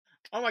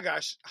Oh my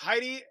gosh,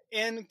 Heidi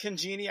and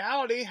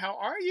Congeniality, how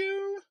are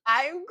you?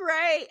 I'm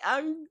great.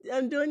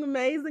 I'm doing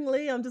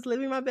amazingly. I'm just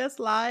living my best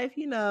life,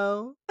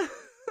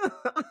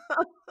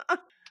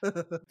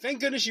 Thank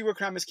goodness you were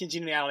crowned Miss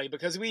Congeniality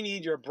because we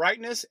need your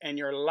brightness and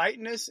your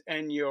lightness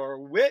and your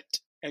wit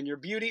and your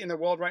beauty in the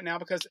world right now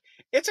because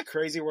it's a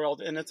crazy world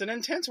and it's an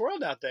intense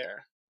world out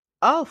there.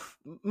 Oh,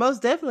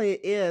 most definitely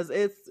it is.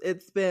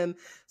 It's been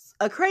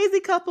a crazy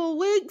couple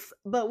weeks,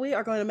 but we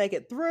are going to make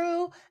it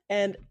through.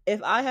 And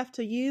if I have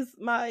to use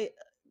my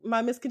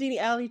Miss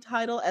Congeniality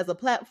title as a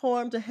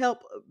platform to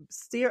help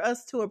steer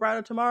us to a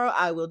brighter tomorrow,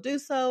 I will do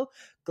so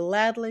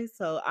gladly.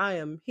 So I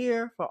am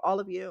here for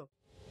all of you.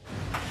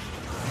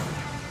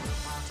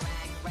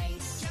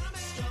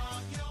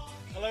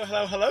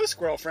 Hello,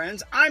 squirrel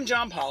friends. I'm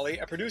John Polly,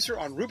 a producer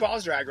on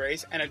RuPaul's Drag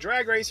Race and a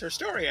Drag Race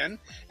historian,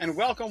 and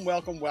welcome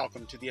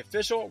to the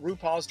official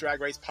RuPaul's Drag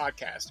Race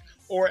podcast,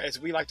 or as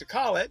we like to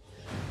call it,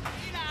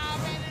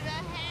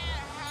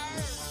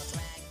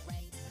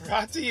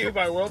 brought to you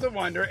by World of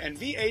Wonder and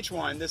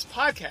VH1. This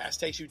podcast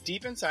takes you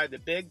deep inside the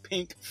big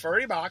pink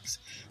furry box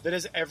that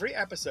is every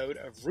episode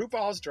of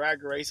RuPaul's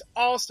Drag Race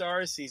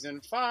All-Stars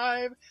Season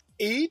 5.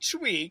 Each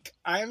week,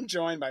 I am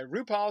joined by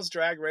RuPaul's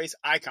Drag Race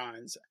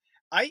icons,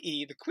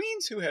 i.e. the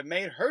queens who have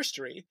made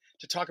herstory,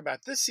 to talk about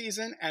this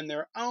season and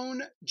their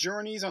own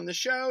journeys on the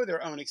show,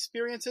 their own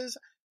experiences.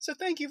 So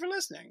thank you for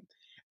listening.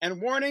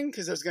 And warning,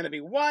 because there's going to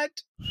be what?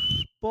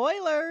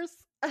 Spoilers!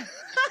 Oh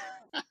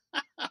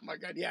my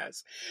God,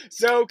 yes.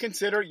 So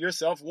consider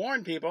yourself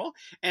warned, people.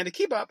 And to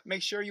keep up,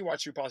 make sure you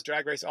watch RuPaul's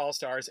Drag Race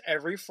All-Stars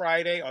every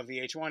Friday on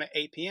VH1 at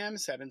 8 p.m.,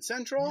 7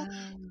 Central.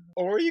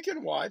 Or you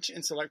can watch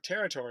in select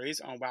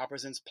territories on WoW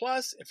Presents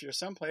Plus if you're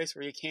someplace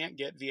where you can't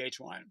get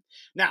VH1.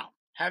 Now,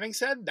 having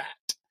said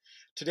that,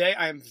 today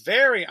I am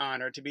very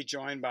honored to be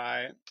joined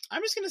by,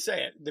 I'm just going to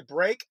say it, the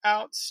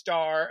breakout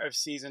star of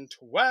season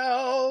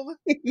 12,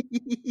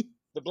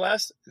 the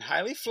blessed and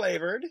highly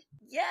flavored,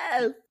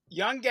 Yes,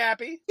 young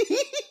Gappy,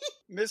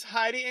 Miss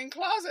Heidi in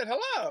Closet.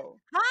 Hello.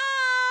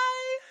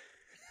 Hi.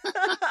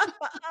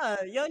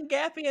 Young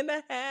Gappy in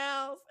the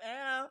house.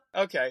 Yeah.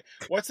 Okay,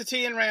 what's the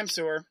tea in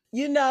Ramseur?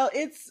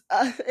 It's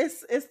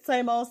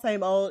same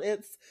old.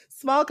 It's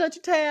small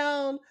country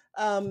town.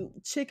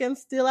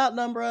 Chickens still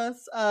outnumber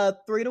us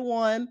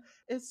 3-1.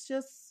 It's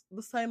just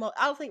the same old.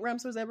 I don't think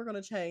Ramseur's ever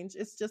going to change.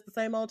 It's just the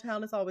same old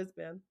town it's always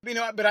been. You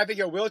know, but I think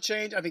it will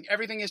change. I think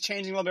everything is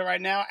changing a little bit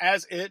right now,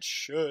 as it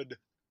should.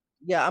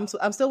 Yeah,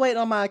 I'm still waiting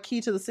on my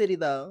key to the city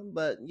though.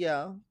 But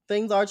yeah,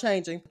 things are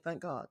changing.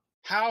 Thank God.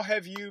 How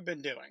have you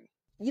been doing?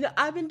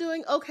 I've been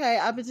doing okay.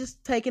 I've been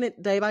just taking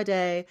it day by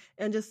day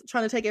and just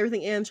trying to take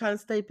everything in, trying to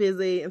stay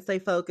busy and stay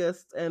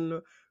focused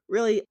and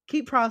really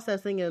keep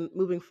processing and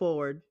moving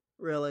forward,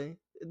 really.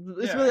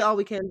 It's really all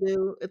we can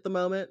do at the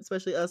moment,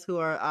 especially us who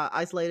are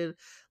isolated,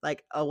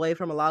 like away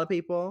from a lot of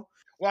people.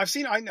 Well, I've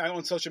seen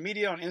on social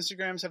media, on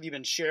Instagram, have you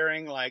been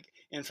sharing like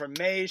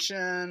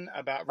information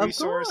about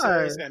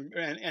resources and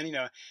you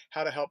know,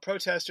 how to help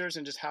protesters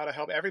and just how to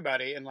help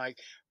everybody and like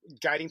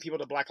guiding people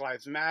to Black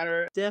Lives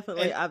Matter.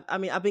 Definitely.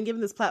 I've been given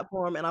this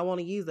platform and I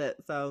want to use it.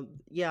 So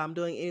yeah, I'm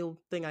doing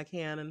anything I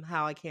can and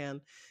how I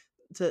can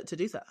to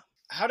do so.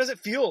 How does it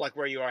feel like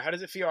where you are? How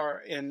does it feel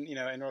in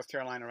North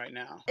Carolina right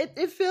now?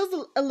 It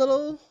feels a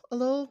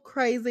little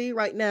crazy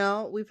right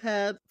now. We've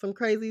had some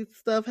crazy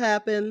stuff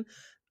happen.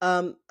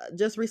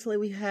 Just recently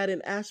we had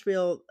in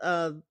Asheville,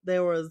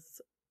 there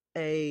was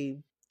a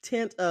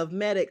tent of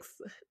medics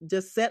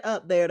just set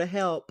up there to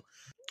help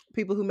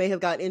people who may have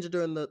gotten injured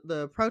during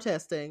the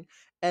protesting.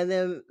 And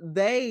then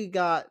they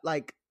got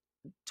like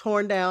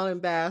torn down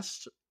and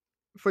bashed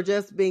for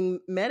just being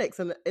medics.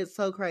 And it's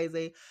so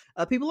crazy.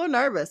 People are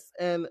nervous.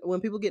 And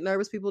when people get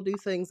nervous, people do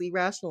things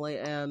irrationally.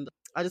 And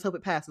I just hope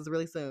it passes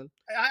really soon.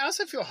 I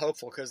also feel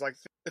hopeful because like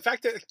the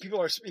fact that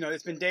people are,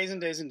 it's been days and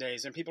days and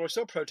days and people are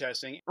still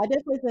protesting. I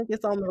definitely think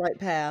it's on the right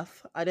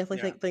path. I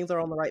definitely think things are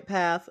on the right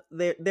path.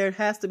 There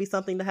has to be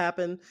something to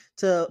happen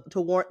to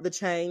warrant the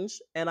change.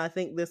 And I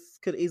think this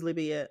could easily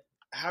be it.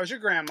 How's your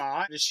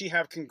grandma? Does she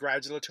have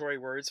congratulatory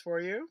words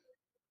for you?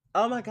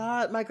 Oh my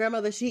God, my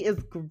grandmother, she is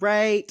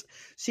great.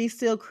 She's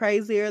still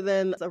crazier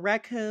than a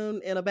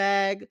raccoon in a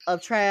bag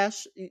of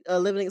trash,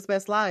 living its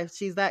best life.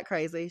 She's that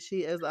crazy. She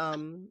is,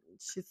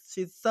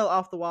 she's so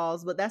off the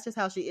walls, but that's just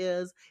how she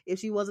is. If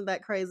she wasn't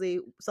that crazy,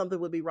 something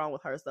would be wrong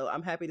with her. So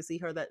I'm happy to see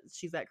her that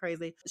she's that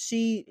crazy.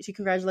 She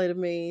congratulated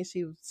me.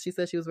 She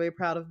said she was very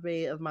proud of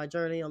me, of my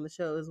journey on the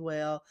show as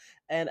well.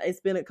 And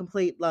it's been a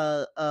complete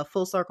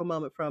full circle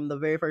moment from the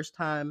very first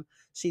time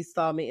she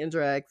saw me in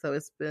drag. So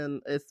it's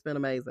been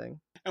amazing.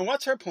 And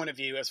what's her point of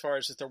view as far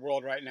as just the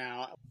world right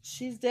now?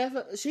 She's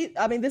definitely,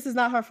 this is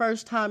not her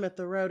first time at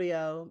the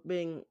rodeo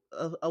being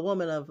a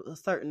woman of a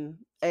certain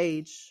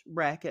age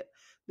bracket.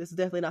 This is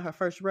definitely not her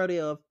first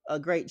rodeo of a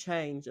great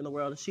change in the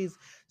world.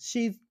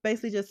 She's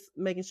basically just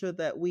making sure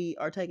that we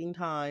are taking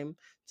time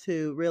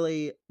to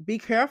really be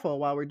careful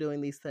while we're doing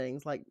these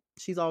things. Like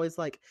she's always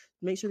like,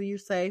 make sure that you're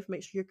safe,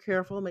 make sure you're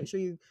careful, make sure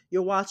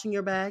you're watching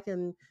your back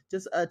and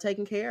just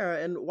taking care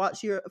and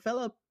watch your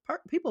fellow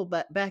people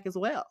back as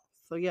well.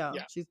 So yeah,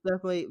 Yeah. she's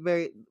definitely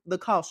the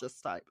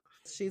cautious type.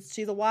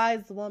 She's a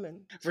wise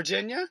woman.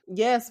 Virginia?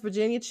 Yes,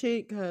 Virginia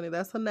Cheek, honey.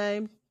 That's her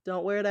name.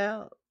 Don't wear it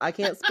out. I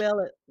can't spell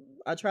it.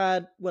 I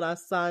tried when I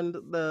signed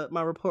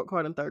my report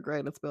card in 3rd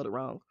grade and spelled it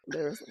wrong.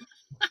 Embarrassing.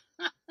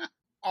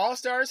 All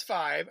Stars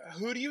 5.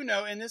 Who do you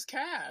know in this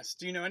cast?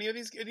 Do you know any of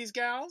these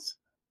gals?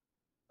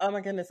 Oh my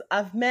goodness.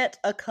 I've met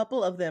a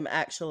couple of them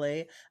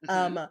actually.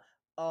 Mm-hmm.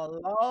 A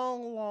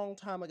long, long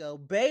time ago,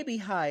 baby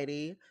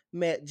Heidi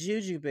met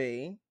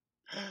Jujubee.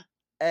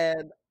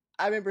 And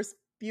I remember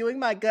spewing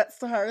my guts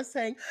to her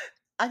saying,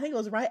 I think it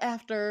was right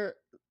after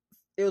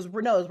it was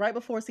right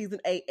before season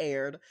 8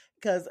 aired,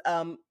 because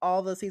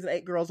all the season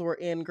 8 girls were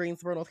in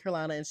Greensboro, North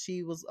Carolina, and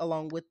she was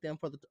along with them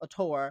for a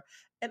tour.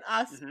 And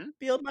I Mm-hmm.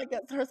 spilled my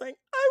guts to her saying,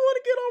 I want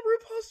to get on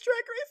RuPaul's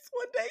Drag Race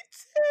one day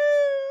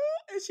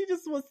too. And she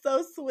just was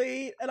so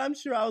sweet. And I'm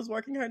sure I was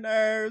working her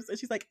nerves. And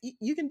she's like,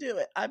 you can do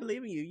it. I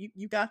believe in you.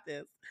 You got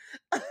this.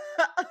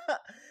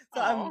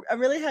 So I'm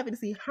really happy to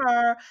see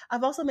her.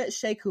 I've also met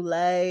Shea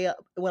Coulee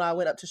when I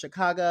went up to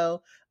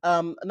Chicago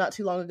not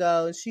too long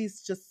ago, and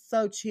she's just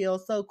so chill,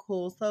 so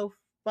cool, so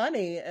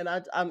funny, and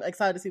I'm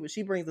excited to see what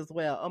she brings as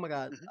well. Oh my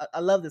god, Mm-hmm. I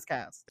love this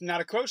cast. Now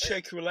to quote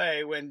Shea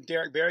Coulee when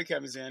Derek Barry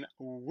comes in,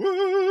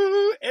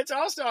 woo, it's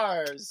All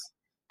Stars.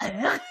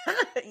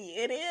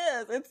 It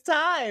is. It's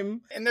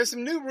time. And there's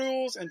some new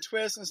rules and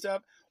twists and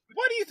stuff.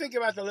 What do you think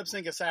about the lip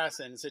sync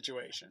assassin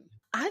situation?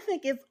 I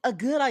think it's a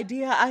good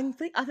idea. I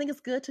think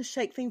it's good to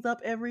shake things up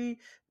every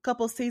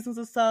couple of seasons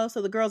or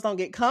so the girls don't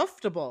get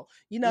comfortable.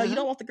 You know, you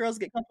don't want the girls to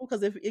get comfortable,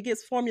 because if it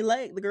gets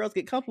formulaic, the girls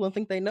get comfortable and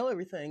think they know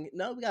everything.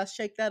 No, we gotta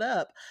shake that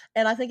up.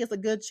 And I think it's a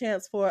good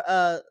chance for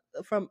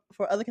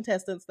other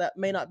contestants that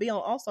may not be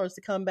on All Stars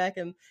to come back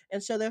and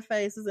show their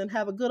faces and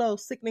have a good old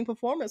sickening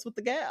performance with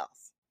the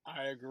gals.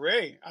 I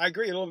agree. A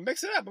little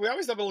mix it up. We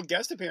always have a little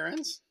guest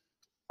appearance.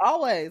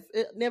 Always.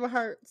 It never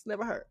hurts.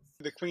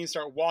 The queens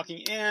start walking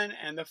in,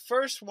 and the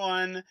first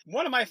one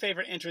of my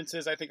favorite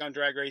entrances, I think, on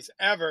Drag Race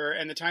ever,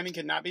 and the timing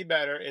could not be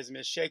better, is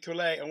Miss Shea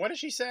Coulee. And what does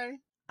she say?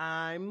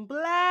 I'm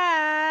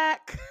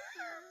black.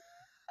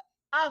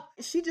 Oh,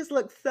 she just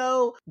looks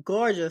so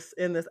gorgeous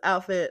in this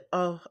outfit.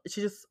 Oh,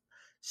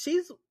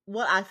 she's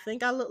what I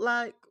think I look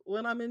like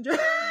when I'm in drag.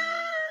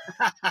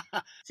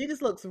 She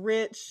just looks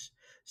rich.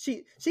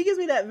 She gives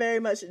me that very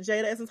much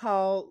Jada Essence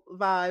Hall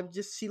vibe.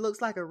 Just she looks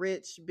like a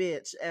rich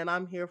bitch, and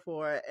I'm here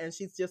for it. And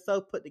she's just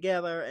so put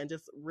together and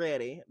just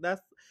ready.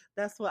 That's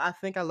what I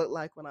think I look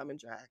like when I'm in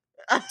drag.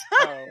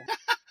 Oh.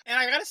 And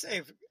I gotta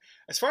say,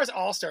 as far as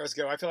All Stars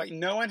go, I feel like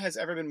no one has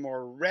ever been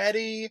more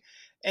ready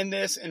in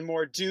this and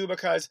more due,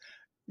 because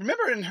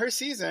remember in her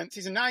season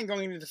 9,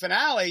 going into the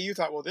finale, you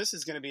thought, well, this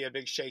is going to be a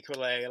big Shea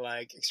Coulee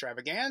like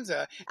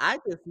extravaganza. I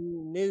just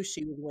knew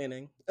she was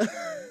winning.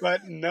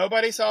 But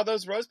nobody saw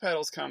those rose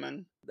petals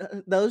coming.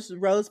 Those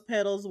rose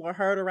petals were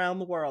heard around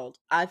the world.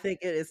 I think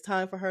it is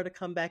time for her to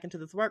come back into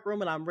this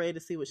workroom, and I'm ready to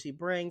see what she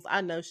brings.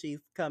 I know she's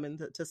coming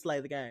to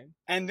slay the game.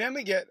 And then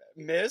we get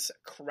Miss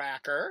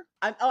Cracker.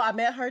 I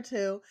met her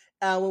too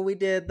when we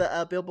did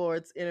the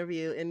Billboard's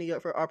interview in New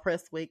York for our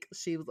press week.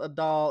 She was a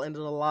doll and a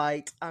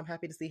delight. I'm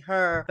happy to see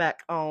her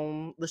back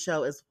on the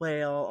show as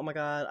well. Oh my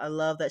God. I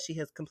love that she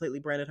has completely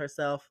branded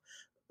herself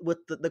with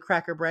the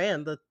Cracker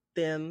brand, the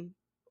thin,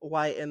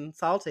 white, and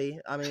salty.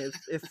 I mean,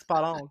 it's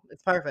spot on.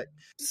 It's perfect.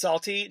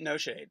 Salty, no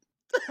shade.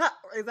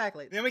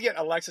 Exactly. Then we get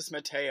Alexis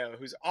Mateo,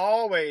 who's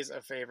always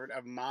a favorite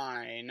of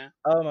mine.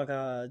 Oh my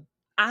God.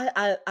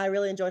 I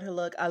really enjoyed her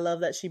look. I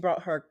love that she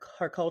brought her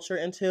culture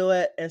into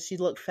it, and she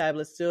looked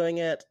fabulous doing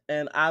it.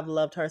 And I've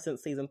loved her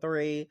since season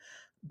 3.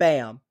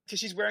 Bam. Because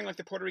she's wearing like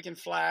the Puerto Rican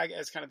flag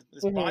as kind of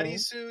this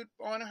bodysuit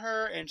on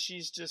her, and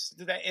she's just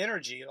that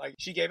energy. Like,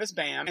 she gave us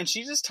Bam, and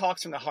she just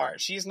talks from the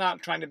heart. She's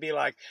not trying to be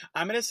like,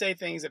 I'm going to say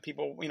things that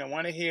people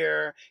want to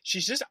hear.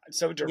 She's just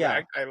so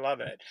direct. Yeah. I love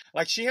it.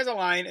 Like, she has a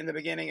line in the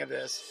beginning of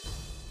this.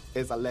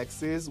 It's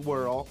Alexis'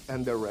 world,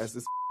 and the rest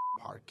is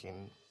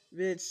parking.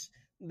 Bitch,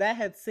 that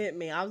had sent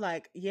me. I was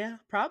like, yeah,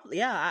 probably.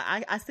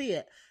 Yeah, I see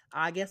it.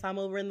 I guess I'm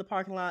over in the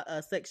parking lot,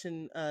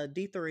 section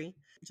D3,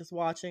 just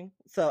watching.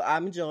 So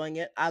I'm enjoying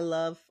it. I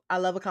love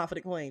a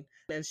confident queen,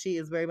 and she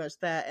is very much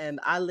that. And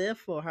I live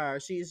for her.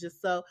 She's just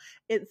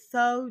it's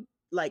so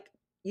like,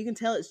 you can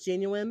tell it's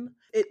genuine.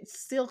 It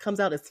still comes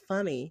out as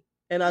funny,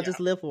 and I just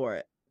live for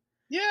it.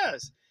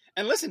 Yes,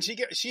 and listen,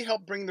 she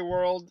helped bring the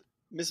world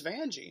Miss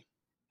Vanjie.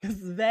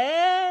 Miss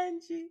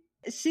Vanjie,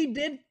 she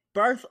did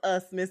birth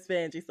us Miss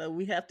Vanjie, so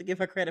we have to give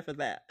her credit for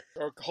that,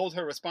 or hold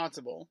her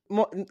responsible.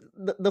 More,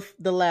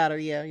 the latter.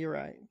 Yeah, you're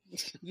right.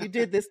 You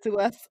did this to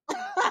us.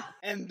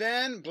 And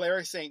then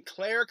Blair St.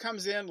 Clair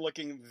comes in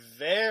looking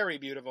very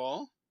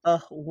beautiful.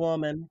 A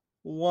woman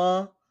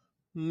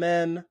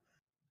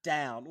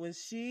down. When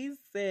she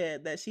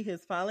said that she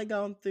has finally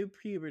gone through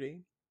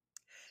puberty,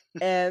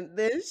 and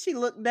then she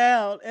looked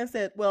down and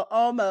said, well,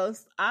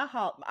 almost.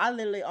 I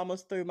literally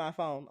almost threw my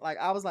phone. Like,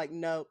 I was like,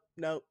 nope.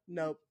 I'm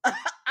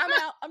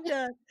out. I'm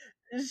done.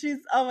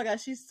 Oh my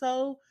gosh, she's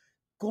so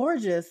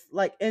gorgeous.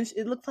 Like, and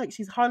it looks like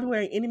she's hardly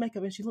wearing any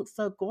makeup, and she looks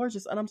so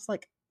gorgeous. And I'm just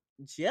like,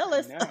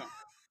 jealous.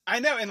 I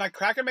know, and like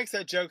Cracker makes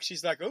that joke.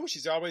 She's like, "Oh,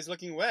 she's always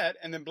looking wet,"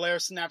 and then Blair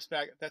snaps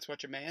back, "That's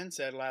what your man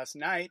said last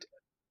night."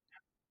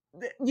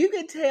 You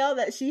can tell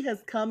that she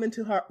has come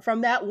into her,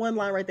 from that one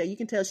line right there, you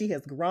can tell she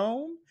has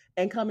grown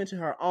and come into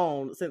her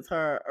own since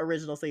her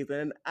original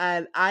season.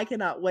 And I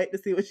cannot wait to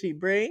see what she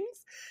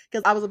brings,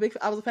 because I was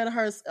a fan of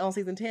hers on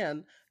season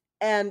 10,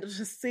 and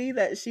to see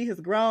that she has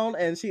grown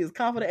and she is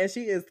confident and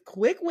she is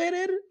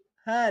quick-witted,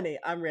 honey,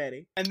 I'm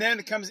ready. And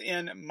then comes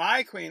in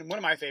my queen, one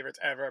of my favorites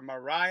ever,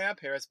 Mariah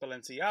Paris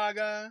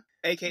Balenciaga,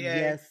 aka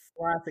Yes,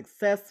 Mariah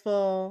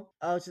Successful.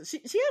 Oh, she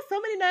has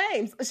so many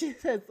names. She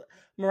says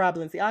Mariah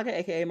Balenciaga,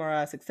 aka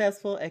Mariah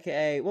Successful,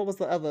 aka what was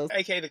the others?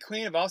 aka the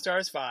Queen of All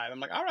Stars 5. I'm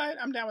like, all right,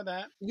 I'm down with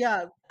that.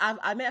 Yeah,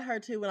 I met her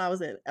too when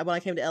I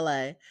came to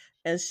LA,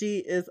 and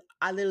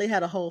I literally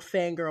had a whole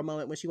fangirl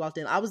moment when she walked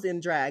in. I was in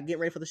drag getting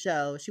ready for the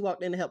show. She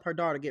walked in to help her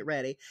daughter get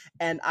ready,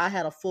 and I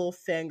had a full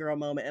fangirl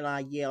moment, and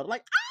I yelled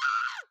like, "Ah!"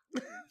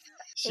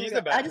 She's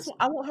the best.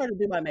 I want her to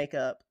do my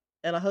makeup,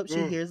 and I hope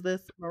she hears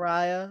this.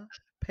 Mariah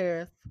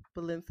Paris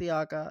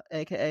Balenciaga,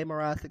 aka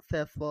Mariah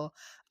Successful,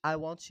 I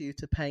want you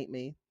to paint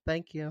me.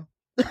 Thank you.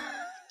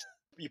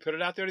 You put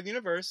it out there to the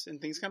universe,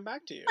 and things come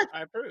back to you.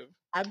 I approve.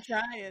 I'm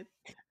trying.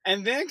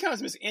 And then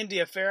comes Miss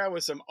India Farah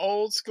with some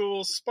old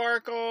school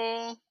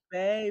sparkle.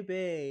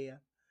 Baby.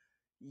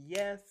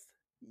 Yes,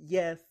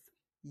 yes,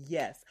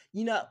 yes.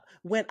 You know,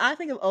 when I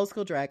think of old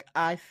school drag,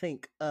 I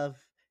think of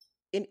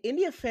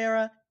India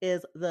Farah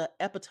is the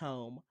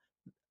epitome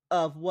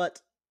of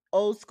what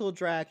old school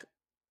drag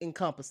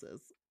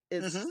encompasses.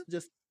 It's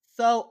just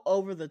so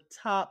over the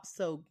top,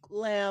 so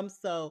glam,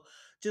 so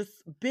just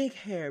big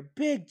hair,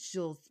 big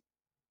jewels,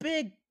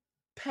 big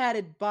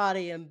padded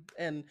body and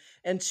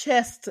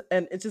chest,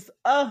 and it's just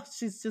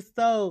she's just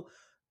so,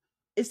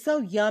 it's so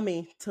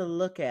yummy to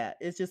look at.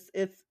 It's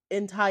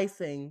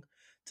enticing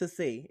to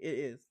see. It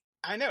is.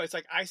 I know, it's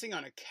like icing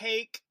on a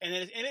cake, and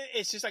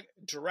it's just like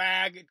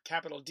drag,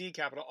 capital D,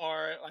 capital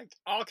R, like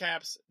all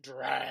caps,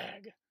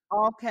 drag.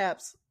 All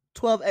caps,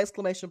 12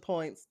 exclamation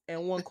points,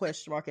 and 1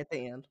 question mark at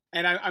the end.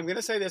 And I'm going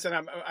to say this,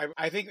 and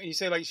I think when you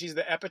say like she's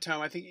the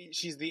epitome, I think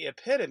she's the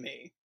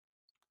epitome.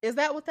 Is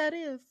that what that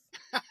is?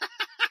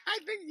 I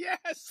think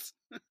yes.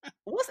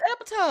 What's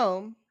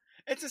epitome?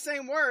 It's the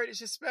same word. It's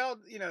just spelled,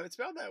 it's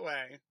spelled that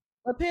way.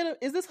 Epitome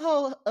is this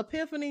whole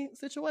epiphany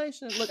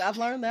situation. Look, I've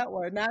learned that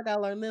word. Now I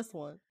gotta learn this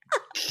one.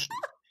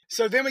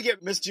 So then we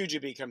get Miss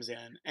Jujubee comes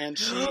in, and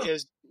she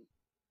is,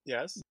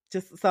 yes.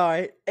 Just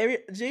sorry.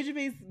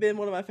 Jujubee's been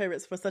one of my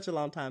favorites for such a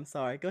long time.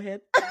 Sorry. Go ahead.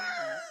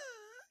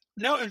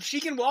 No, and she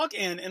can walk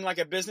in like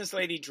a business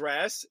lady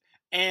dress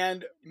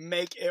and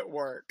make it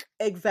work.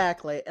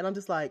 Exactly. And I'm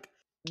just like,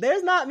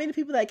 there's not many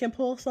people that can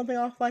pull something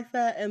off like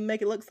that and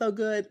make it look so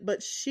good,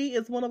 but she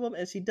is one of them,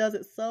 and she does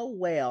it so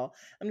well.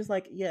 I'm just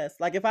like, yes.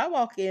 Like if I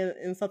walk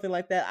in something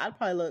like that, I'd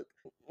probably look,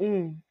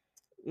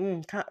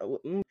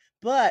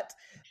 but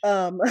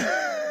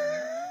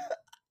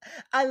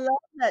I love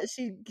that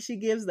she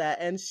gives that,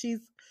 and she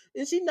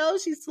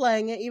knows she's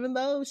slaying it, even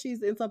though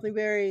she's in something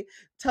very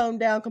toned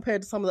down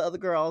compared to some of the other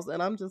girls.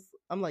 And I'm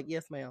like,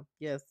 yes, ma'am,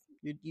 yes.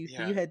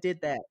 You had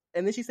did that.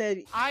 And then she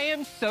said, I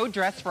am so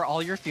dressed for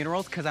all your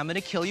funerals because I'm going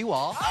to kill you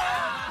all.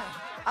 I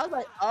was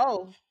like,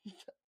 oh,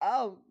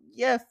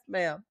 yes,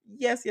 ma'am.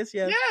 Yes.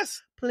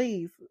 Yes.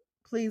 Please.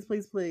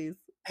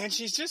 And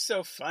she's just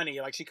so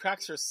funny. Like she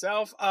cracks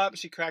herself up.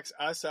 She cracks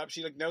us up.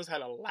 She like knows how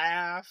to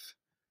laugh.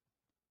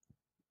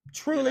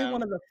 Truly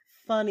one of the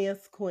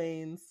funniest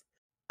queens.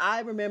 I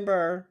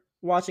remember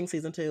watching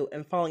season 2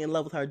 and falling in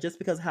love with her just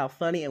because of how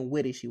funny and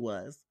witty she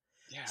was.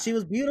 Yeah. She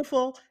was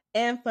beautiful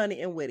and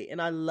funny and witty,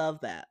 and I love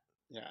that.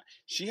 Yeah.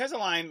 She has a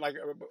line like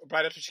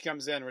right after she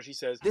comes in where she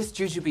says, this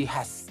Jujubee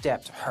has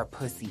stepped her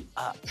pussy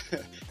up.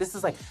 This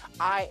is like,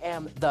 I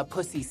am the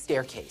pussy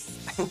staircase.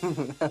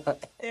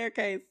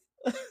 Staircase.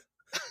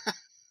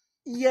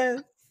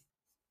 Yes.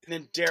 And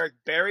then Derek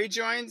Barry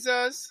joins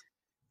us.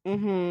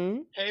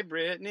 Mm-hmm. Hey,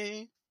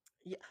 Brittany.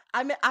 Yeah,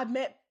 I met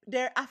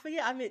Derek.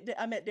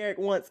 I met Derek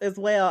once as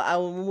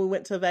well. When we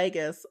went to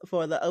Vegas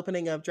for the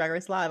opening of Drag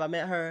Race Live, I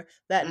met her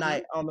that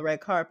night on the red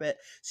carpet.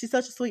 She's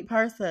such a sweet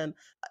person.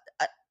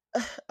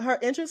 Her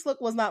entrance look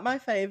was not my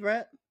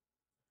favorite.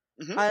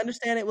 I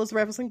understand it was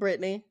referencing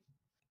Britney,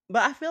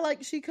 but I feel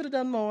like she could have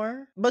done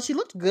more. But she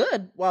looked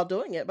good while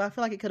doing it. But I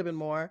feel like it could have been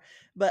more.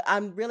 But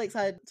I'm really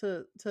excited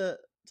to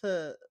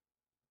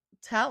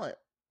talent.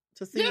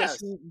 To see what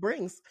she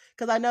brings,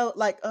 because I know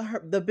like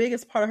the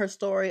biggest part of her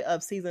story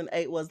of season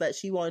 8 was that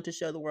she wanted to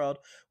show the world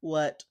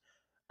what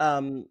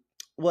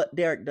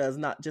Derek does,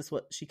 not just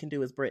what she can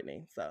do as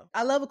Britney. So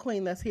I love a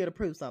queen that's here to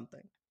prove something.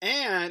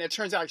 And it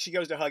turns out she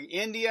goes to hug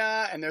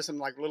India, and there's some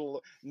like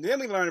little. Then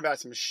we learn about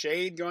some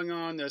shade going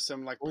on. There's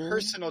some like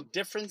personal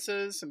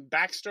differences, some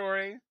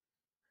backstory.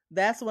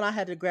 That's when I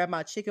had to grab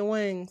my chicken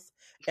wings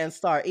and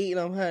start eating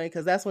them, honey,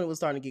 because that's when it was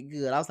starting to get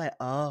good. I was like,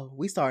 oh,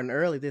 we starting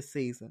early this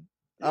season.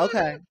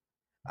 Okay.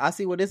 I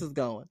see where this is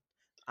going.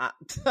 I,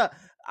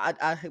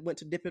 I went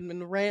to dip him in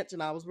the ranch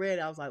and I was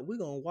ready. I was like, we're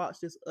going to watch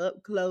this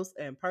up close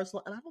and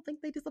personal. And I don't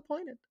think they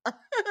disappointed.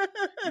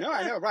 No,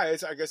 I know,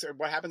 right? I guess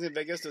what happens in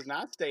Vegas does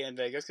not stay in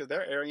Vegas because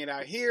they're airing it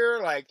out here.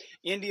 Like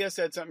India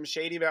said something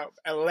shady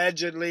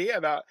allegedly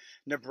about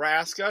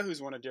Nebraska,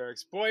 who's one of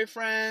Derek's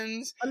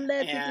boyfriends.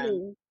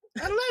 Allegedly.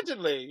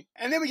 Allegedly.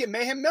 And then we get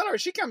Mayhem Miller.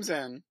 She comes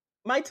in.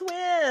 My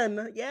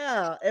twin.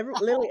 Yeah.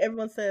 Literally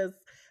everyone says,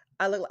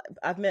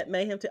 I've met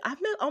Mayhem too.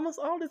 I've met almost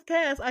all this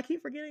cast. I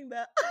keep forgetting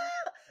that.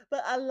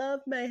 But I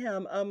love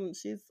Mayhem.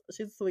 She's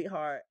a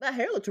sweetheart. That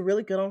hair looked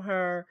really good on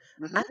her.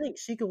 Mm-hmm. I think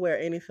she could wear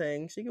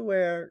anything. She could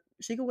wear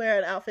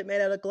an outfit made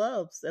out of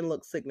gloves and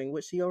look sickening,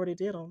 which she already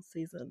did on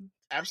season.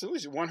 Absolutely.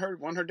 She won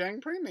her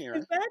dang premiere.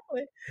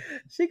 Exactly.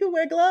 She could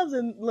wear gloves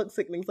and look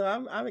sickening, so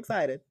I'm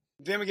excited.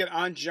 Then we get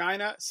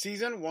Angina,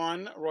 season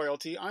 1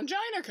 royalty.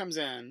 Angina comes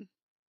in.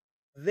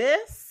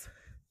 This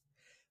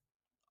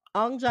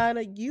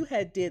Angina, you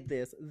had did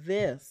this.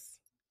 This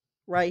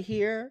right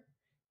here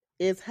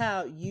is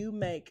how you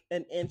make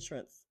an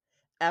entrance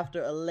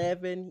after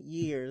 11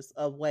 years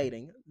of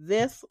waiting.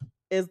 This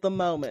is the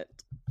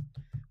moment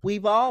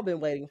we've all been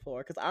waiting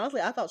for. Because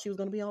honestly, I thought she was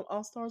going to be on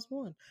All Stars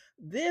 1.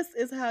 This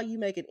is how you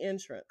make an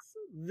entrance.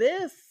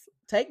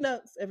 Take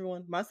notes,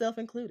 everyone, myself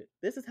included.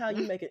 This is how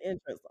you make an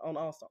entrance on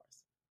All Stars.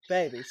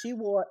 Baby, she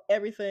wore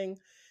everything.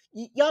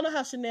 Y'all know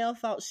how Chanel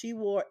thought she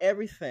wore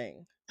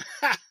everything.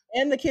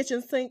 And the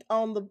kitchen sink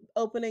on the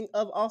opening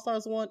of All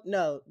Stars 1?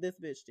 No, this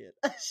bitch did.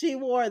 She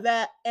wore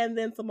that and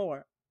then some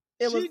more.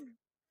 It was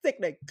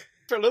sickening.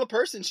 For a little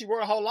person, she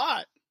wore a whole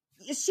lot.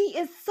 She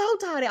is so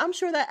tiny. I'm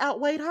sure that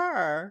outweighed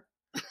her.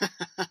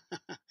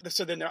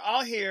 So then they're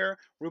all here.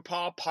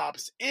 RuPaul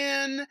pops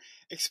in,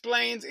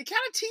 explains. It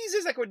kind of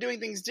teases like we're doing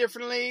things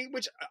differently,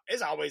 which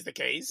is always the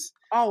case.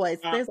 Always.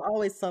 There's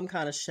always some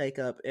kind of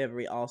shake-up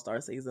every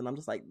All-Star season. I'm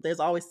just like, there's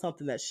always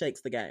something that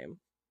shakes the game.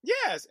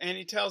 Yes, and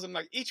he tells them,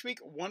 like, each week,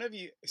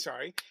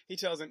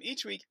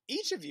 each week,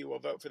 each of you will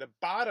vote for the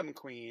bottom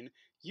queen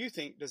you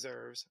think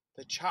deserves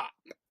the chop.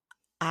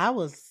 I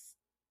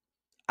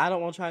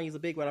don't want to try and use a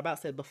big word. I about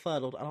said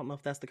befuddled. I don't know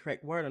if that's the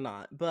correct word or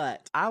not,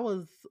 but I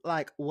was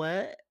like,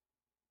 what?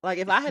 Like,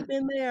 if I had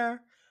been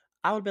there,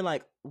 I would have been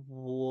like,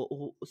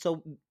 whoa.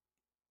 So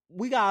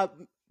we got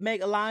to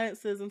make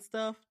alliances and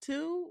stuff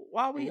too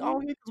while we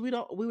on here because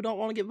we don't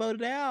want to get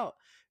voted out.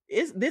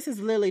 This is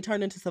literally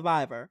turned into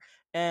Survivor,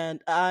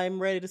 and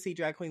I'm ready to see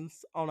drag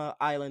queens on an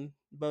island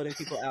voting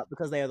people out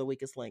because they are the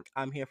weakest link.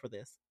 I'm here for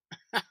this.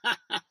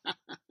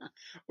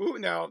 Ooh,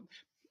 no.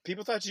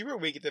 People thought you were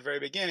weak at the very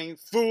beginning.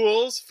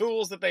 Fools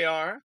that they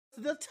are.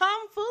 The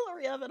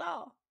tomfoolery of it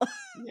all.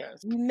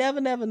 Yes. You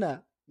never know.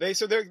 They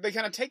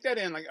kind of take that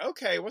in, like,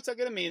 okay, what's that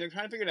going to mean? They're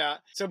trying to figure it out.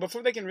 So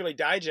before they can really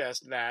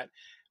digest that,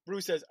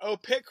 Bruce says, "Oh,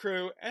 pit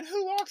crew," and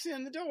who walks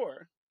in the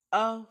door?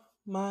 Oh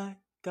my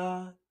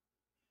God,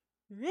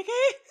 Ricky!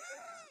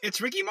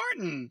 It's Ricky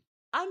Martin.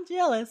 I'm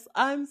jealous.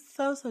 I'm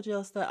so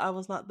jealous that I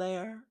was not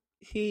there.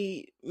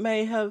 He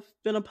may have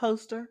been a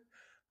poster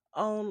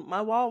on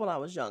my wall when I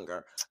was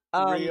younger.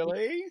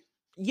 Really?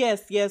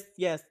 Yes.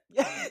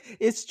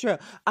 It's true.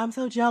 I'm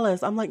so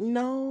jealous. I'm like,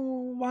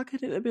 no, why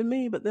couldn't it have been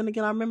me? But then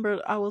again, I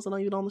remember I wasn't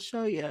even on the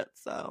show yet,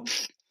 so.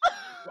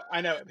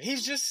 I know.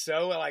 He's just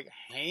so, like,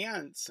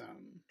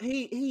 handsome.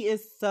 He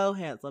is so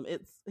handsome.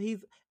 Does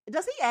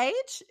he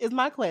age? Is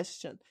my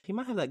question. He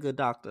might have that good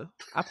doctor.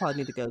 I probably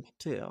need to go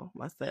too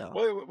myself.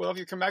 Well, if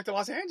you come back to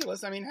Los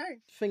Angeles, I mean, hey.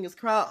 Fingers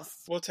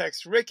crossed. We'll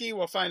text Ricky.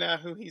 We'll find out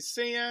who he's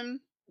seeing.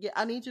 Yeah,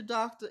 I need your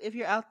doctor. If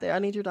you're out there, I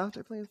need your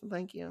doctor, please.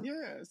 Thank you.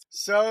 Yes.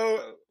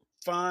 So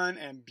fun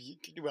and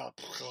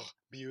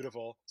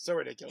beautiful. So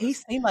ridiculous. He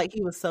seemed like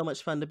he was so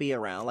much fun to be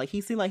around. Like,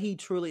 he seemed like he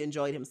truly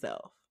enjoyed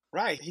himself.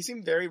 Right. He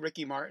seemed very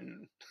Ricky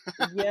Martin.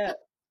 Yeah.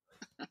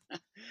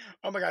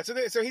 Oh my God.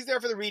 So he's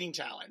there for the reading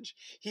challenge.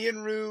 He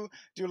and Rue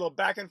do a little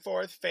back and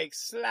forth, fake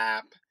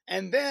slap.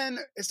 And then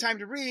it's time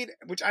to read,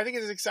 which I think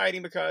is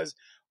exciting because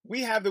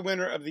we have the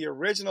winner of the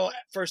original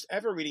first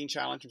ever reading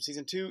challenge from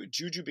season 2.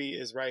 Jujubee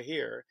is right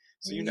here.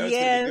 So you know it's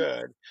going to be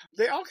good.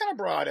 They all kind of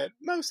brought it,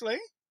 mostly.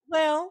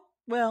 Well,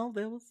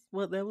 there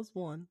was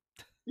one.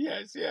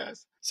 Yes.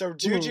 So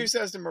Juju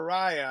says to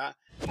Mariah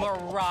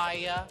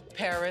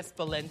Paris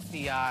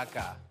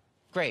Balenciaga.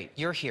 Great,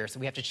 you're here, so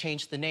we have to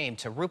change the name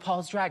to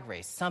RuPaul's Drag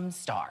Race, Some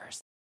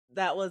Stars.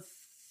 That was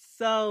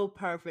so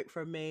perfect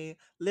for me.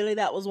 Literally,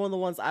 that was one of the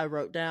ones I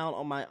wrote down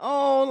on my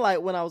own.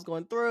 Like, when I was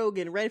going through,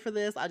 getting ready for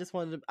this, I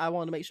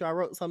wanted to make sure I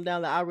wrote some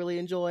down that I really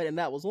enjoyed, and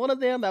that was one of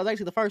them. That was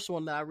actually the first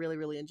one that I really,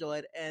 really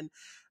enjoyed, and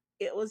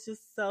it was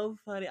just so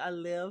funny. I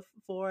live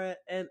for it,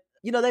 and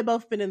you know, they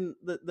both been in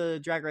the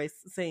Drag Race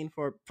scene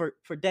for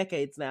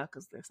decades now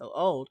because they're so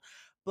old,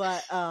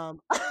 but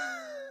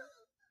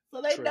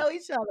so they know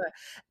each other,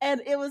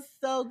 and it was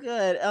so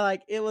good.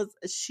 Like,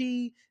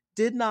 she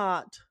did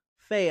not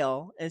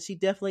fail, and she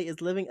definitely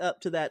is living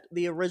up to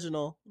the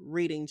original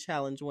reading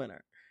challenge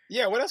winner.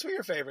 Yeah, what else were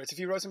your favorites? If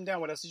you wrote some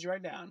down, what else did you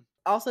write down?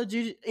 Also,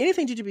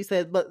 anything Jujubee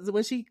said, but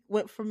when she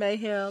went for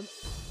Mayhem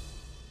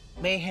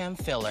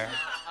Filler.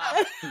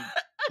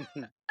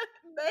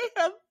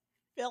 Mayhem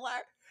Miller.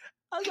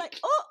 I was like,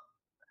 oh.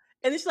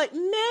 And then she's like,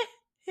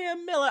 meh,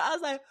 Miller. I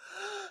was like,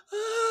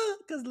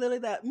 because literally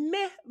that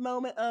meh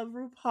moment of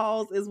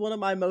RuPaul's is one of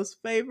my most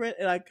favorite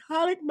and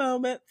iconic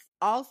moments.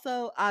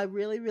 Also, I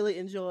really, really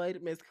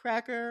enjoyed Miss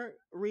Cracker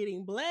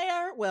reading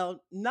Blair.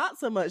 Well, not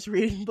so much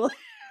reading Blair.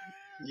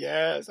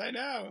 Yes, I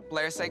know.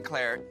 Blair St.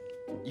 Clair,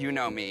 you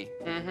know me.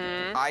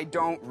 Mm-hmm. I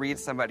don't read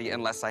somebody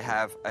unless I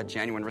have a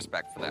genuine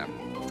respect for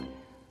them.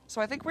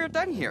 So I think we're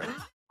done here.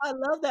 I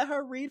love that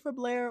her read for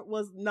Blair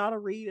was not a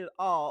read at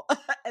all.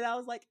 And I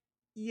was like,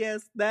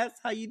 yes, that's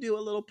how you do a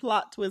little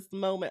plot twist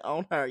moment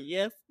on her.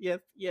 Yes, yes,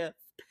 yes.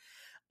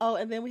 Oh,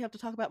 and then we have to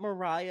talk about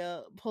Mariah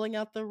pulling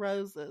out the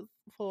roses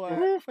for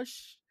Shay.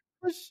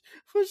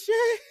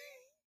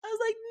 I was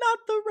like, not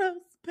the rose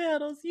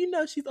petals. You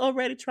know she's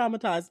already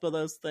traumatized by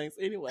those things.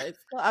 Anyways,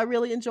 I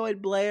really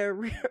enjoyed Blair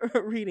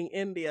reading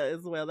India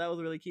as well. That was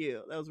really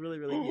cute. That was really,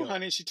 really cute.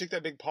 Honey, she took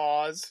that big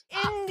pause.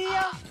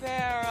 India,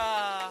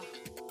 Farrah.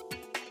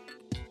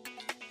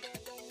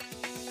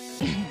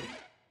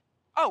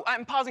 Oh,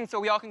 I'm pausing so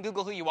we all can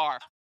Google who you are.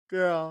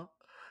 Girl,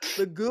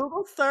 the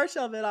Google search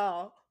of it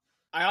all.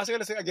 I also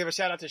gotta say, I give a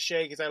shout out to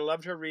Shay because I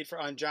loved her read for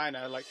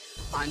Angina. Like,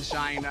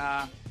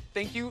 Angina,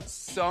 thank you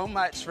so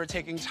much for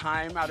taking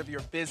time out of your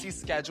busy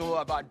schedule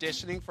of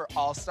auditioning for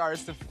All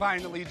Stars to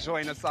finally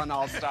join us on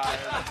All Stars.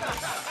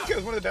 it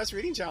was one of the best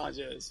reading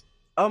challenges.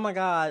 Oh my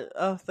God.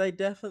 Oh, they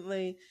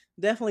definitely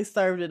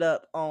served it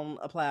up on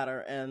a platter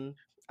and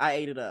I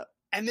ate it up.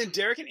 And then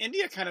Derek and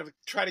India kind of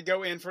try to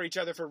go in for each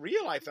other for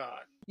real, I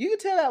thought. You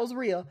could tell that was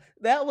real.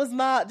 That was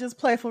not just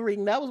playful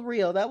reading. That was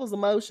real. That was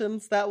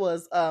emotions. That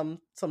was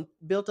some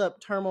built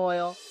up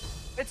turmoil.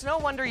 It's no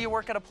wonder you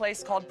work at a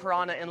place called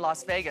Piranha in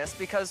Las Vegas,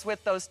 because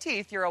with those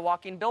teeth, you're a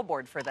walking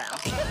billboard for them.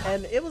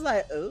 And it was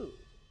like, ooh.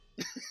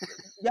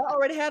 Y'all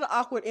already had an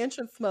awkward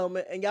entrance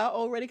moment, and y'all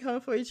already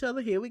coming for each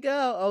other. Here we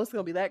go. Oh, it's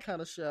going to be that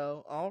kind of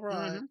show. All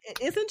right. Mm-hmm.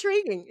 It's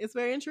intriguing. It's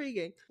very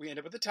intriguing. We end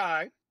up with a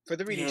tie for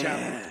the reading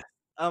challenge.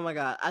 Oh my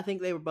God. I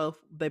think they both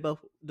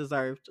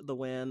deserved the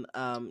win.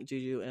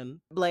 Juju and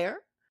Blair.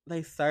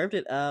 They served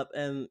it up,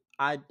 and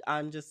I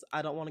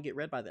don't want to get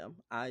read by them.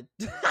 I'm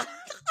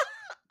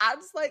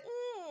just like,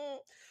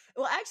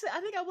 Well, actually, I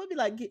think I would be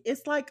like,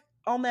 it's like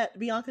on that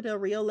Bianca Del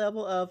Rio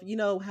level of, you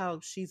know, how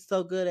she's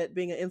so good at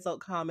being an insult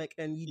comic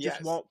and you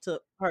just want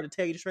her to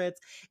tear you to shreds.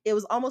 It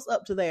was almost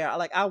up to there.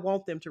 Like, I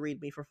want them to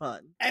read me for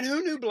fun. And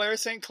who knew Blair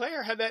St.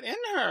 Clair had that in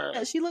her?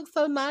 Yeah, she looks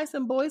so nice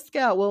and Boy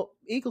Scout. Well,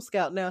 Eagle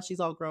Scout now, she's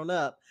all grown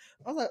up.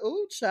 I was like,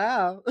 ooh,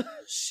 child.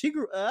 She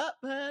grew up,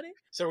 honey.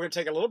 So we're going to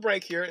take a little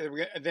break here,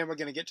 and then we're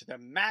going to get to the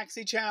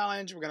Maxi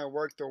Challenge. We're going to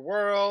work the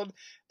world.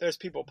 There's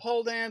people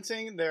pole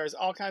dancing. There's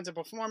all kinds of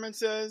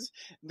performances.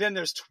 Then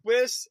there's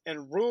twists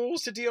and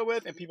rules to deal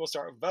with, and people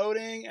start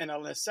voting, and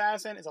an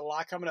assassin. It's a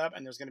lot coming up,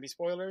 and there's going to be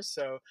spoilers.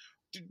 So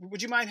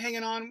would you mind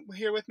hanging on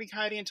here with me,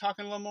 Heidi, and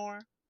talking a little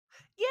more?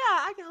 Yeah,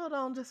 I can hold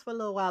on just for a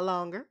little while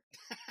longer.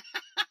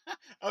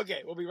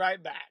 Okay, we'll be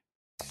right back.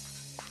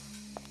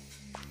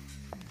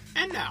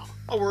 And now,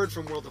 a word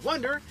from World of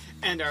Wonder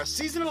and our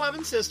Season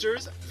 11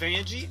 sisters,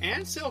 Vanjie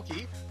and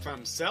Silky,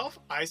 from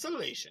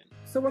Self-Isolation.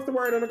 So what's the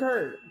word on the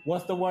curve?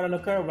 What's the word on the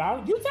curve?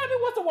 You tell me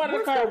what's the word on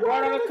the curve.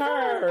 Word on the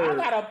curve. I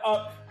got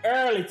up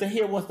early to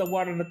hear what's the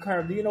word on the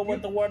curve. Do you know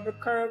what the word on the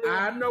curve is?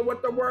 I know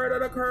what the word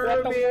on the curve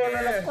is. The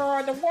word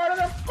on the curve. The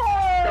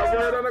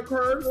word on the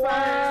curve. The word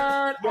on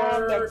the curve. Word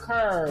on the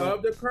curve.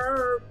 Of the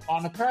curve.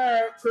 On the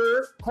curve.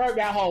 Curve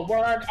that whole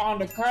word on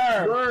the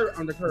curve. Word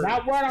on the curve.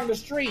 Not word on the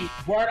street.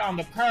 Word on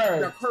the curve.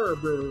 The curve.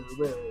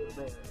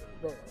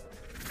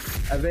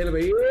 Available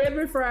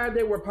every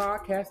Friday where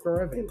podcasts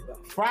are available.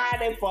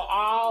 Friday for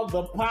all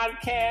the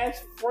podcast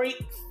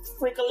freaks,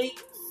 freakily.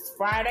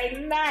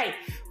 Friday night.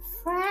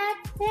 Friday.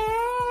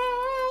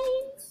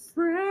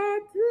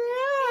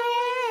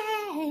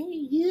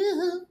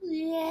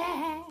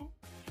 Yeah.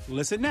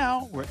 Listen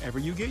now, wherever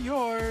you get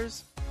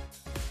yours.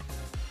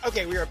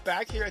 Okay, we are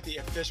back here at the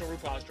official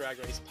RuPaul's Drag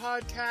Race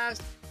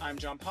podcast. I'm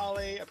John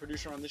Polly, a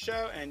producer on the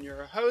show and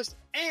your host.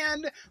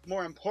 And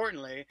more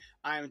importantly,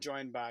 I am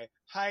joined by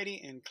Heidi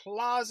in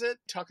Closet,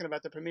 talking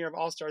about the premiere of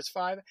All Stars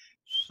 5.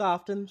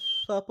 Soft and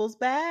Supple's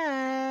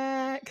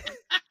back.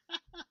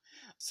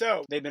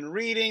 So they've been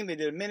reading, they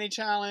did a mini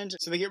challenge.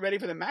 So they get ready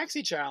for the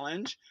Maxi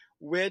Challenge,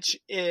 which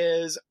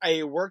is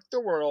a work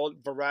the world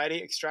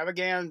variety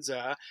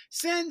extravaganza.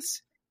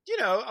 Since, you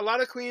know, a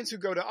lot of queens who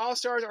go to All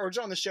Stars or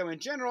just on the show in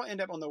general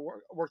end up on the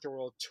Work the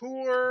World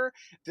tour.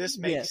 This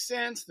makes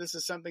sense. This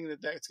is something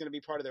that's going to be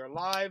part of their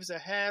lives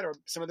ahead, or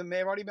some of them may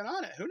have already been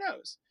on it. Who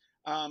knows?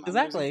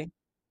 Exactly.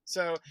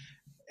 So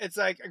it's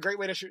like a great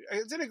way to shoot.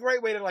 It's a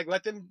great way to like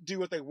let them do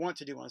what they want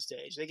to do on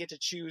stage. They get to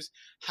choose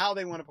how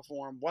they want to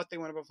perform, what they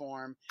want to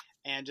perform,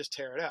 and just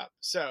tear it up.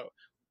 So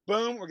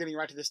boom, we're getting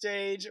right to the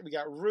stage. We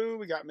got Rue,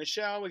 we got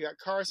Michelle, we got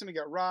Carson, we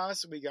got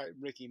Ross, we got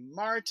Ricky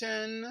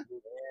Martin.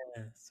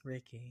 Yes,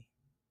 Ricky.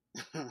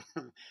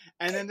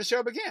 And then the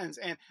show begins.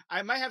 And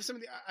I might have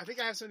I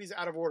think I have some of these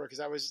out of order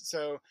because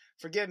so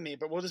forgive me,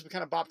 but we'll just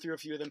kind of bop through a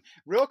few of them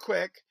real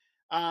quick.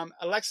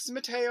 Alexis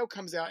Mateo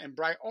comes out in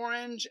bright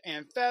orange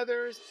and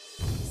feathers.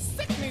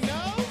 sickening,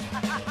 no?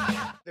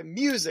 The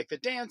music, the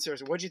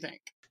dancers, what'd you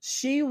think?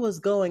 She was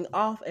going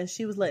off and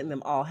she was letting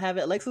them all have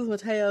it. Alexis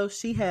Mateo,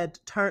 she had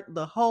turned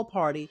the whole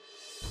party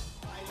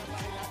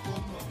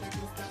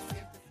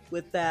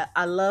with that.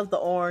 I love the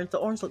orange. The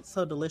orange looked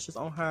so delicious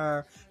on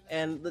her.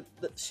 And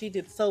she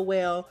did so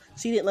well.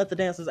 She didn't let the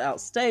dancers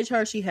outstage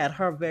her. She had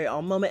her very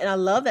own moment. And I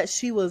love that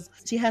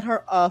she had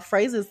her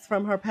phrases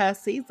from her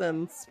past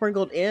season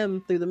sprinkled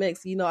in through the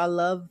mix. You know, I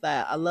love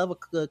that. I love a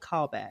good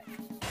callback.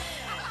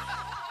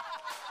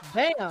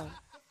 Bam.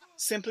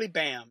 Simply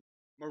bam.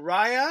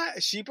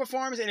 Mariah, she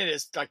performs and it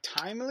is like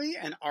timely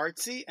and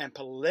artsy and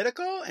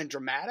political and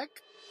dramatic.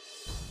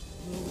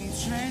 Will we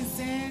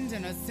transcend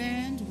and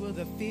ascend? Will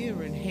the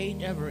fear and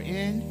hate ever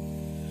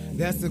end?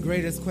 That's the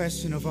greatest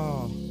question of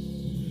all.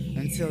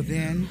 Until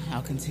then,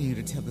 I'll continue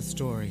to tell the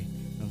story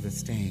of the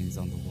stains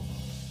on the wall.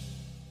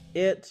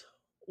 It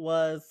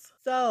was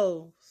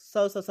so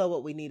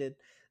what we needed.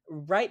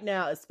 Right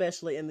now,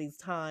 especially in these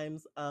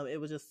times, it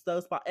was just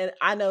so spot. And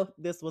I know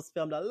this was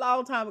filmed a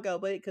long time ago,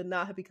 but it could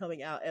not be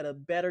coming out at a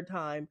better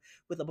time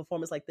with a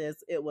performance like this.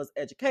 It was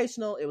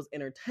educational, it was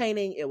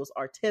entertaining, it was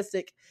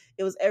artistic,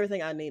 it was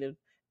everything I needed.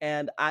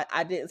 And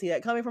I didn't see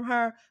that coming from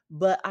her,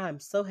 but I'm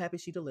so happy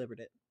she delivered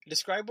it.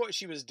 Describe what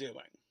she was doing.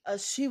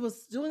 She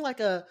was doing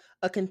like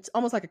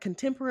almost like a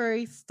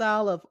contemporary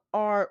style of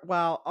art,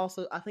 while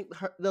also I think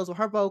those were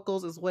her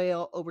vocals as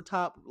well over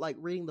top, like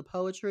reading the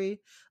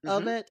poetry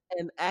of it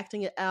and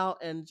acting it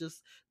out, and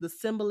just the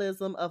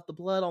symbolism of the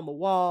blood on the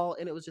wall.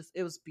 And it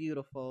was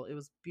beautiful. It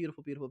was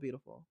beautiful, beautiful,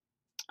 beautiful.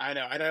 I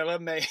know. And I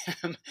love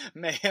Mayhem.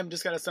 Mayhem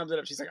just kind of sums it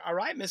up. She's like, all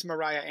right, Miss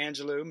Mariah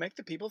Angelou, make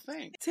the people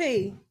think.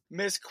 T.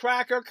 Miss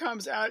Cracker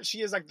comes out.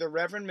 She is like the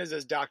Reverend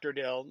Mrs. Dr.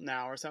 Dill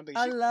now or something.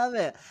 I love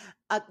it.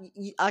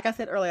 Like I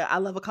said earlier, I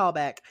love a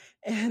callback.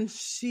 And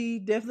she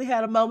definitely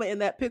had a moment in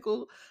that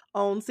pickle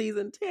on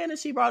season 10, and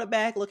she brought it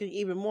back looking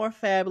even more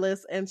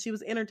fabulous. And she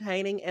was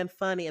entertaining and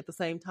funny at the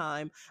same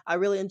time. I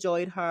really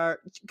enjoyed her.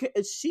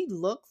 She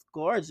looks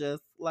gorgeous.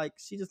 Like,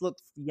 she just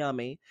looks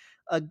yummy.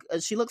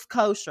 She looks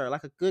kosher,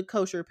 like a good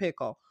kosher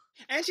pickle.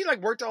 And she like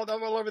worked all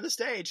over the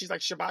stage. She's like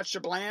Shabbat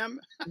Shablam.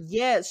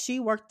 Yeah, she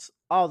worked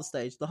all the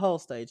stage, the whole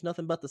stage,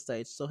 nothing but the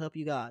stage. So help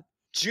you God.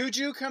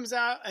 Juju comes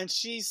out and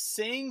she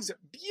sings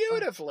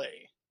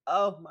beautifully.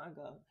 Oh my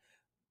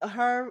God.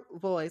 Her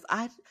voice.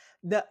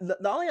 The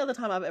only other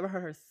time I've ever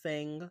heard her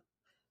sing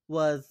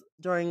was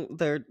during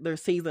their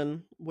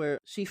season where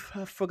she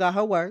forgot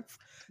her words.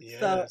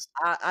 Yes.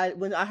 So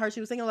when I heard she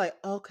was singing, I'm like,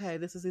 okay,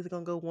 this is either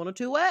gonna go one or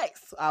two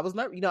ways. I was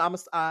nervous. You know,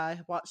 I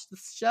watched the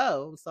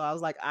show, so I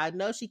was like, I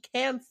know she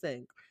can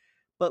sing,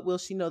 but will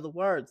she know the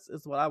words?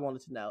 Is what I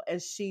wanted to know,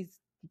 and she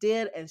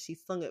did, and she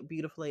sung it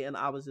beautifully, and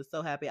I was just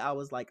so happy. I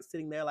was like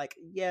sitting there, like,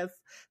 yes,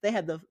 they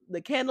had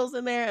the candles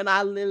in there, and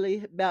I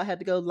literally about had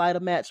to go light a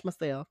match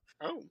myself.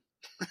 Oh.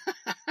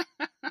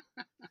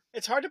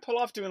 It's hard to pull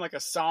off doing like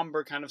a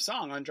somber kind of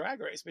song on Drag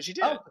Race, but she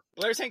did. Oh.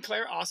 Blair St.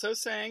 Clair also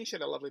sang. She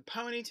had a lovely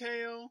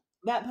ponytail.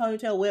 That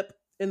ponytail whip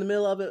in the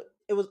middle of it,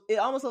 it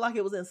almost looked like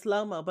it was in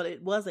slow-mo, but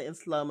it wasn't in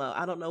slow-mo.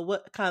 I don't know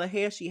what kind of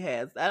hair she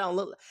has. That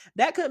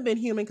couldn't have been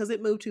human because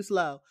it moved too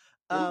slow.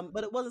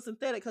 But it wasn't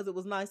synthetic because it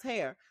was nice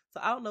hair. So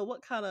I don't know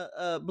what kind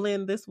of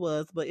blend this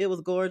was, but it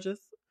was gorgeous.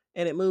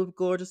 And it moved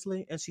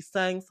gorgeously, and she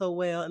sang so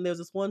well. And there was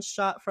this one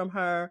shot from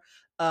her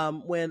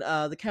when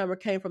the camera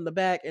came from the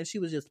back, and she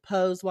was just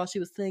posed while she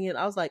was singing.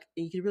 I was like,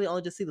 you could really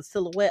only just see the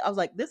silhouette. I was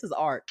like, this is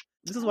art.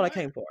 This is what I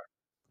came for.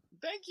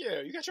 Thank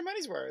you. You got your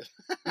money's worth.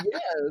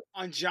 Yes.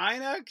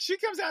 Angina, she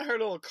comes out her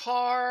little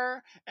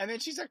car, and then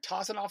she's like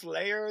tossing off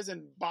layers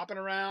and bopping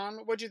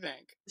around. What'd you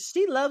think?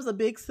 She loves a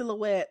big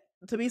silhouette.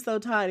 To be so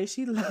tiny,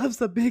 she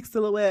loves a big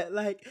silhouette.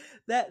 Like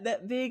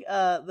that big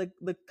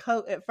the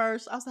coat at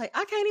first, I was like,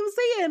 I can't even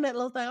see it in that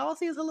little thing. All I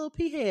see is a little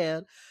pea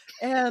head.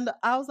 And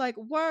I was like,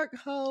 work,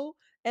 ho.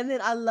 And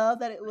then I love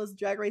that it was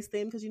Drag Race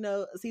themed because, you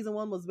know, season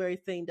 1 was very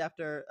themed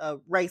after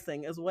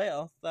racing as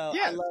well. So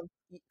yes. I love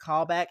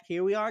callback.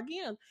 Here we are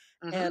again.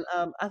 And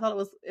I thought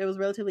it was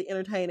relatively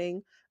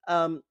entertaining.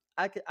 I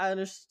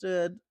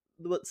understood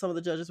what some of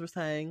the judges were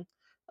saying,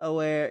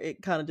 where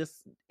it kind of just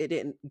it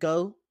didn't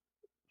go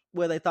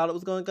where they thought it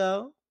was going to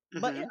go.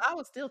 But I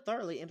was still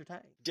thoroughly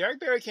entertained. Derek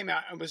Barry came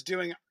out and was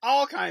doing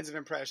all kinds of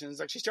impressions.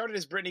 Like, she started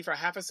as Britney for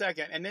half a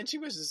second, and then she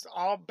was just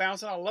all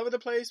bouncing all over the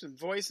place with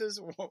voices.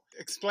 Whoa,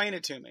 explain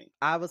it to me.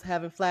 I was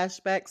having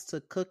flashbacks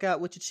to Cook Out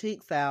With Your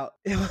Cheeks Out.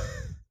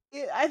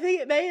 I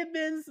think it may have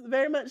been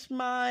very much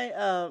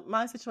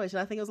my situation.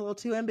 I think it was a little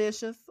too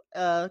ambitious.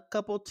 A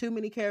couple too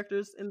many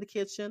characters in the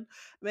kitchen.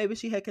 Maybe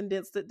she had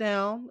condensed it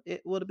down.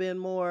 It would have been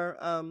more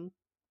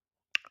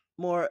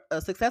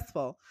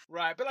successful.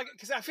 Right, but like,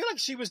 because I feel like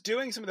she was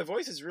doing some of the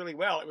voices really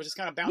well. It was just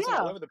kind of bouncing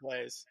all over the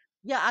place.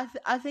 Yeah,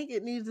 I think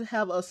it needed to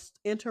have a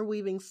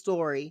interweaving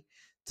story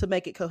to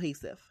make it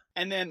cohesive.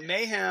 And then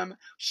Mayhem,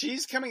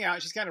 she's coming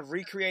out. She's kind of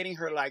recreating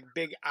her like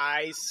big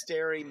eye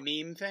starey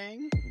meme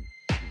thing.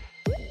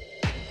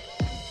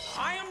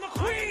 I am the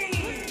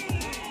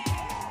queen!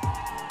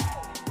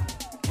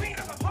 Queen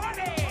of the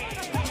party!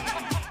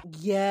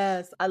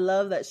 Yes, I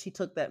love that she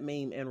took that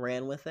meme and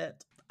ran with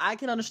it. I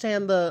can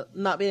understand the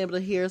not being able to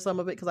hear some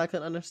of it because I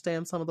couldn't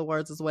understand some of the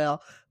words as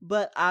well.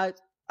 But I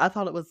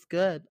thought it was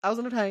good. I was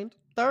entertained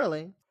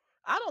thoroughly.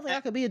 I don't think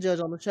I could be a judge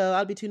on the show.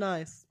 I'd be too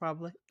nice,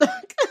 probably.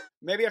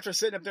 Maybe after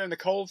sitting up there in the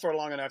cold for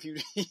long enough, you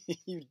come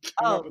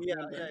up with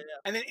something. Yeah.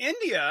 And then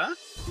India.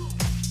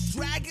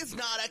 Drag is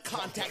not a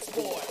contact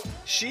sport.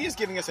 She is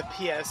giving us a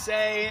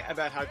PSA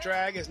about how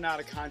drag is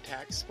not a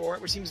contact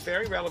sport, which seems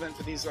very relevant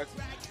for these like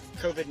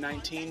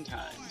COVID-19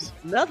 times.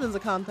 Nothing's a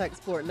contact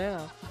sport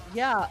now.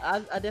 Yeah, I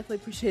definitely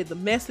appreciate the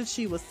message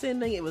she was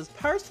sending. It was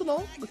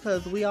personal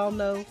because we all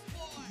know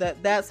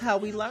that's how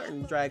we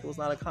learned drag was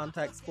not a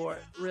contact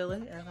sport,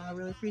 really. And I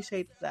really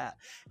appreciate that.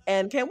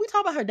 And can we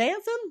talk about her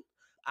dancing?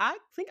 I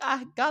think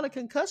I got a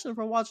concussion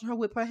from watching her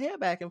whip her hair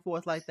back and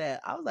forth like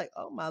that. I was like,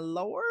 oh my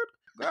Lord.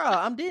 Girl,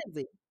 I'm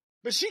dizzy.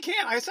 But she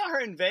can't. I saw her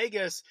in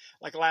Vegas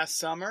like last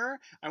summer.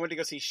 I went to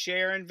go see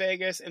Cher in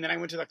Vegas, and then I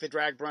went to like the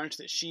drag brunch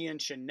that she and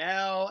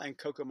Chanel and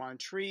Coco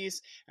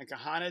Montrese and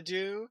Kahana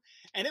do,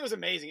 and it was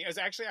amazing. It was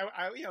actually,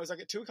 it was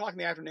like at 2:00 in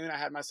the afternoon. I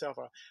had myself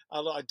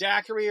a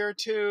daiquiri or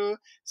two,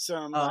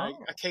 like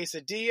a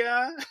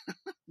quesadilla.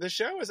 The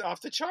show was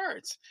off the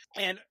charts,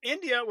 and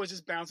India was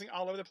just bouncing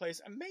all over the place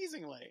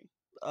amazingly.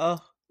 Oh,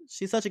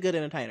 she's such a good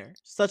entertainer.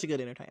 Such a good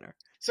entertainer.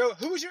 So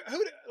who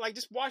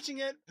just watching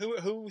it?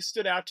 Who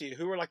stood out to you?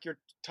 Who were like your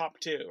top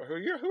two, or who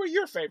are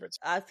your favorites?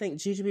 I think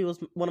Jujubee was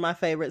one of my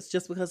favorites,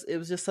 just because it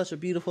was just such a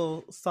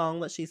beautiful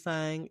song that she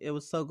sang. It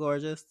was so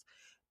gorgeous,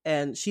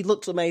 and she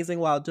looked amazing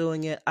while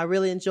doing it. I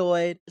really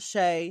enjoyed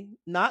Shay,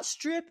 not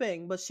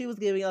stripping, but she was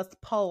giving us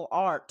pole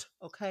art.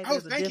 Okay. Oh,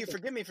 thank you.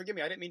 Forgive me.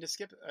 I didn't mean to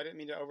skip. I didn't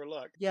mean to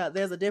overlook. Yeah,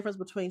 there's a difference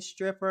between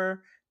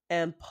stripper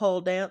and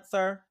pole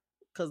dancer.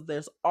 Because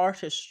there's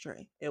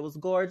artistry. It was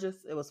gorgeous.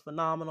 It was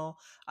phenomenal.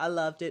 I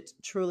loved it.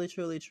 Truly,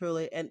 truly,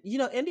 truly. And,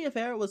 India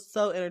Farah was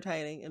so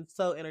entertaining and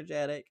so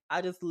energetic.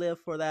 I just live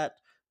for that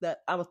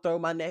I would throw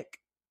my neck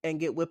and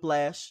get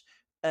whiplash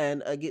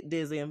and get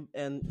dizzy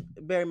and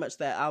very much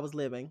that I was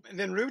living. And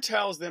then Ru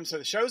tells them, so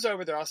the show's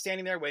over. They're all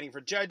standing there waiting for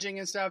judging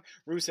and stuff.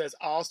 Ru says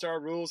All-Star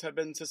rules have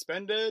been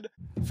suspended.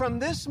 From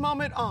this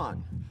moment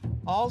on,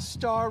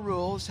 All-Star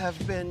rules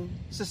have been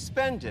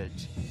suspended.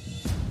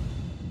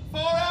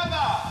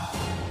 Forever!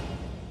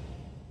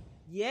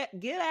 Yeah,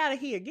 get out of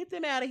here. Get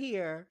them out of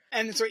here.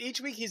 And so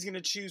each week he's going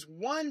to choose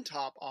one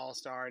top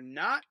all-star,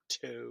 not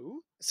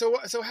two. So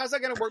how's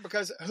that going to work?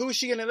 Because who is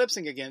she going to lip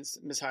sync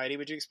against, Miss Heidi?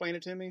 Would you explain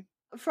it to me?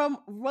 From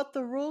what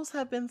the rules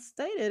have been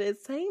stated, it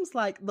seems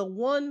like the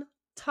one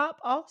top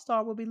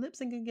all-star will be lip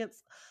syncing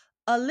against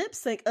a lip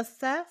sync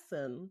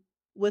assassin,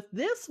 with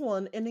this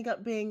one ending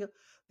up being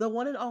the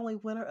one and only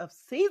winner of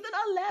season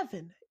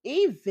 11,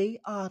 Evie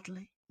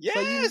Oddly. Yes!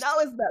 So you know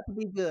it's about to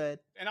be good.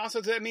 And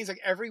also that means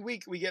like every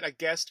week we get a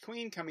guest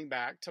queen coming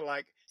back to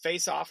like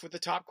face off with the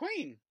top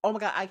queen. Oh my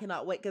God, I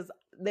cannot wait because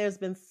there's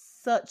been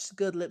such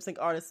good lip sync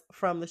artists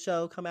from the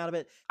show come out of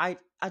it. I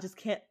just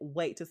can't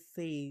wait to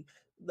see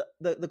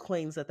the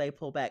queens that they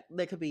pull back.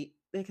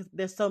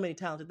 There's so many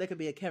talented. There could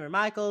be a Cameron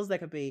Michaels. There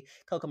could be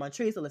Coco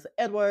Montrese, Alyssa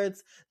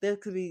Edwards. There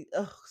could be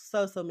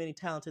so many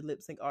talented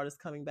lip sync artists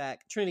coming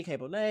back. Trinity K.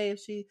 Bonet,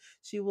 if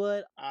she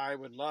would. I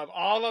would love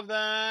all of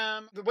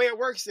them. The way it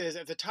works is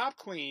if the top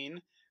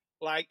queen,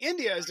 like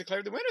India, is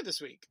declared the winner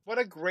this week. What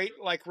a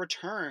great like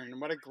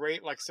return. What a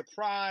great like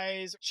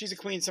surprise. She's a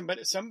queen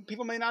some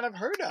people may not have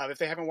heard of if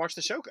they haven't watched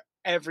the show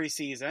every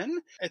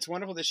season. It's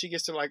wonderful that she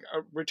gets to like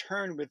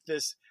return with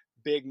this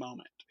big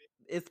moment.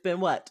 It's been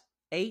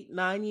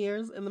 8-9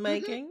 years in the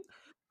making.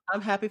 Mm-hmm.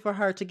 I'm happy for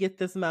her to get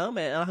this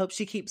moment, and I hope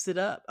she keeps it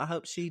up. I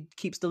hope she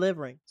keeps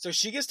delivering. So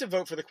she gets to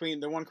vote for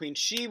the one queen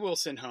she will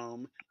send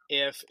home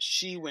if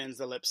she wins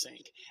the lip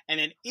sync. And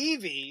in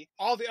Evie,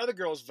 all the other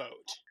girls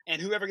vote.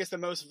 And whoever gets the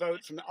most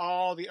vote from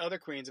all the other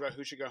queens about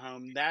who should go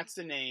home, that's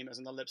the name as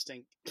on the lip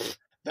sync.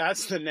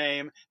 That's the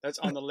name that's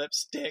on the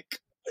lipstick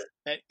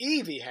that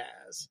Evie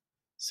has.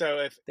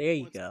 So there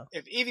you go.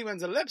 If Evie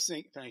wins a lip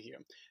sync, thank you.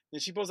 Then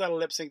she pulls out a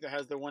lip sync that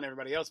has the one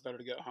everybody else better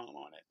to go home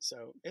on it.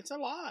 So it's a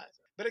lot.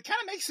 But it kind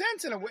of makes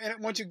sense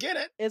once you get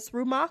it. It's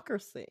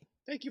rumocracy.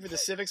 Thank you for the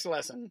civics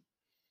lesson.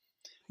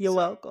 You're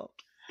welcome.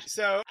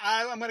 So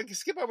I'm going to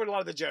skip over a lot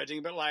of the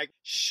judging, but like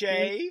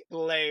Shay,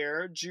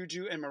 Blair,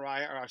 Juju, and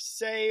Mariah are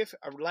safe.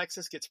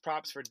 Alexis gets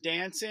props for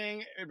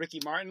dancing. Ricky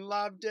Martin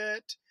loved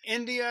it.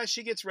 India,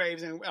 she gets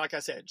raves, and like I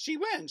said, she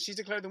wins. She's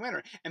declared the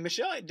winner. And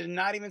Michelle did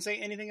not even say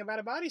anything about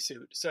a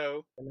bodysuit.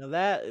 So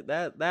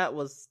that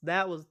was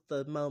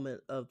the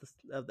moment of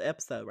the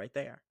episode right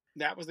there.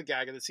 That was the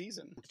gag of the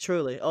season.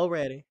 Truly,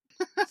 already.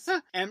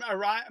 And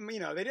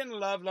they didn't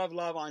love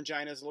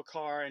Angina's little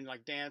car and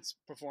like dance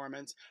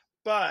performance.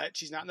 But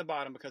she's not in the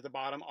bottom because the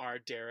bottom are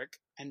Derek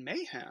and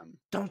Mayhem.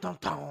 Dun, dun,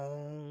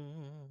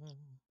 dun.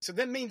 So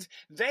that means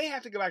they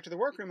have to go back to the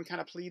workroom and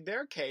kind of plead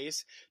their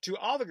case to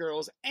all the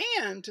girls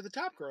and to the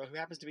top girl who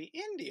happens to be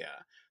India.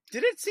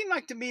 Did it seem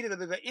like to me that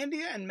the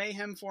India and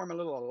Mayhem form a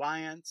little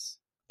alliance?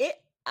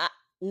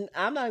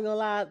 I'm not gonna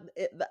lie.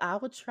 I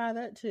would try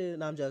that too.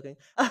 No, I'm joking.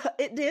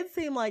 It did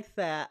seem like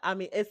that. I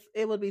mean,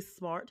 it would be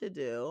smart to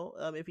do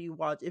if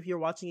you're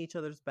watching each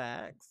other's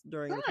backs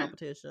during the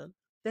competition.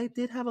 they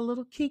did have a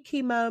little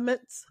kiki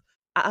moments.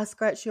 I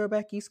scratched your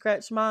back, you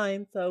scratched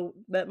mine. So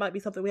that might be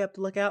something we have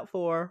to look out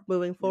for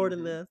moving forward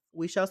in this.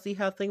 We shall see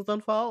how things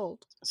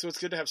unfold. So it's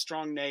good to have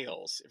strong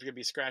nails if you're going to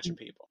be scratching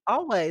people.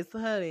 Always,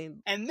 honey.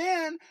 And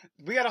then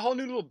we got a whole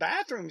new little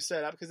bathroom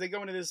set up because they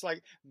go into this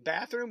like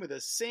bathroom with a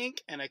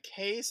sink and a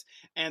case.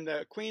 And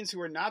the queens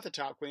who are not the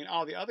top queen,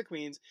 all the other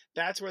queens,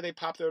 that's where they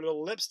pop their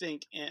little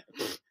lipstick.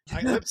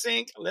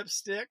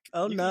 Lipstick.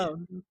 Oh, no,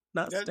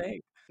 not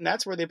stink. And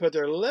that's where they put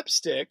their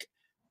lipstick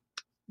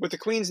with the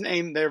queen's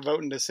name they're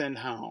voting to send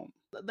home.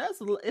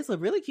 It's a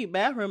really cute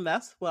bathroom.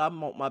 That's what I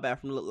want my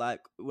bathroom to look like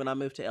when I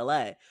move to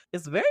LA.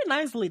 It's very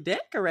nicely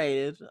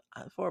decorated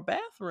for a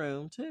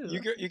bathroom too.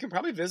 You can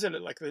probably visit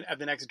it like at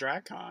the next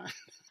DragCon.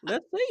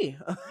 Let's see.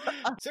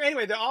 So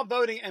anyway, they're all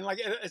voting and like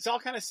it's all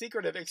kind of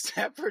secretive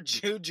except for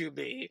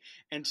Jujubee,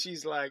 and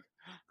she's like,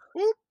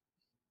 whoop.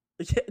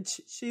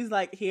 She's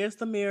like, here's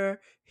the mirror,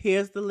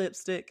 here's the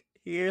lipstick,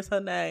 here's her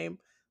name.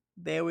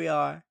 There we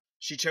are.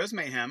 She chose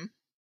mayhem.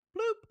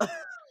 Bloop.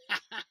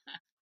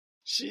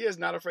 She is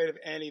not afraid of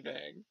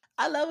anything.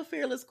 I love a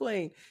fearless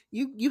queen.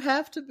 You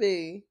have to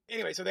be.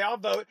 Anyway, so they all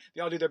vote.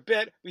 They all do their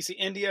bit. We see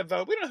India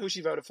vote. We don't know who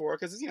she voted for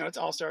because it's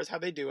All Stars how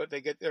they do it.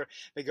 They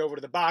go over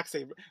to the box.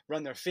 They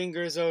run their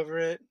fingers over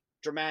it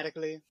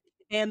dramatically.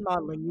 Hand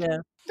modeling, yeah.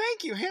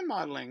 Thank you, hand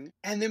modeling.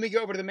 And then we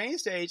go over to the main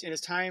stage, and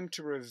it's time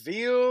to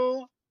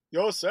reveal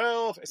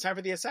yourself. It's time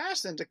for the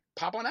assassin to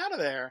pop on out of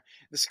there.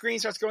 The screen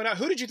starts going out.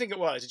 Who did you think it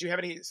was? Did you have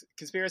any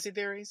conspiracy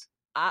theories?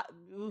 I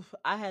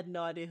had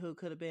no idea who it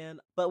could have been.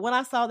 But when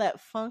I saw that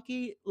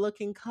funky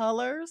looking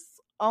colors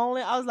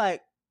only, I was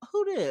like,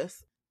 who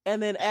this?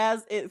 And then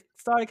as it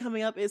started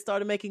coming up, it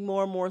started making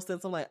more and more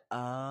sense. I'm like,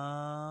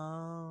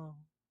 oh,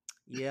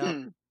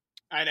 yeah.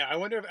 I know. I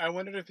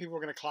wondered if people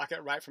were going to clock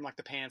it right from like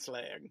the pants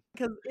leg.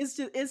 Because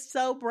it's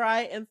so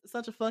bright and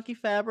such a funky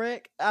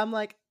fabric. I'm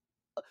like,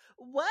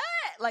 what?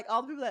 Like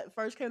all the people that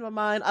first came to my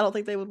mind, I don't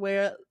think they would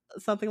wear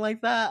something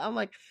like that. I'm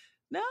like,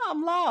 no,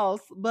 I'm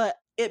lost. But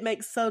it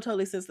makes so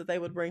totally sense that they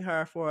would bring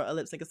her for a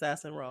lip sync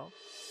assassin role.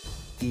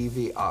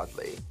 Evie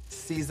Oddly,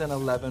 season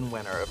 11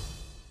 winner.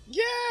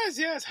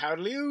 Yes.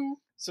 Howdy-oo.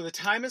 So the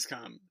time has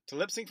come to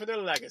lip sync for their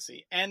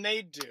legacy, and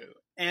they do.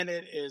 And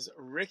it is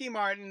Ricky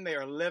Martin. They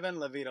are living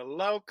La Vida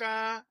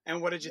Loca.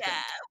 And what did you think?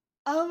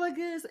 Oh my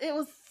goodness, it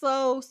was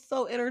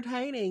so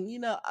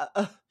entertaining.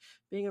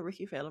 Being a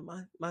Ricky fan of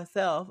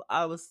myself,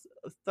 I was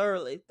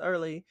thoroughly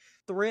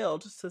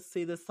thrilled to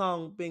see this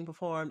song being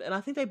performed. And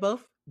I think they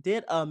both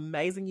did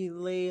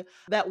amazingly.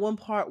 That one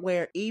part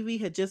where Evie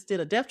had just did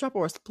a death drop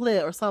or a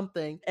split or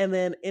something, and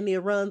then India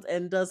runs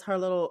and does her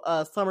little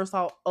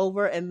somersault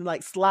over and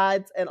like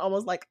slides and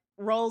almost like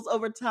rolls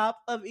over top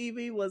of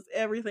Evie was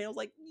everything. I was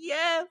like,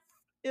 yes.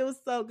 It was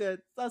so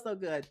good. So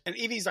good. And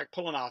Evie's like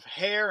pulling off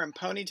hair and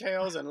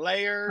ponytails and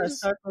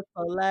layers. Her Cirque du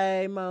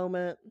Soleil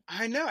moment.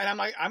 I know. And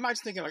I'm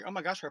just thinking like, oh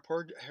my gosh,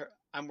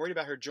 I'm worried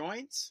about her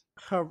joints.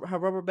 Her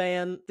rubber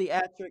band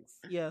theatrics.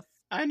 Yes.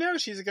 I know.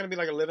 She's going to be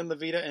like a living La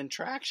Vida in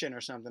traction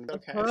or something.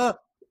 Okay.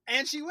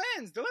 And she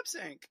wins the lip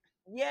sync.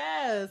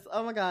 Yes.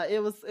 Oh my God.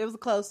 It was a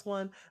close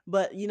one.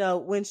 But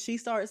when she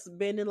starts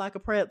bending like a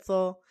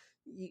pretzel,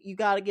 you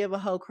got to give a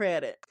whole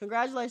credit.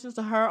 Congratulations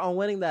to her on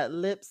winning that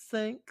lip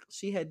sync.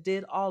 She had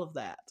did all of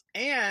that.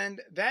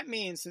 And that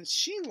means since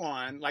she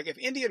won, like if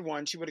India had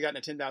won, she would have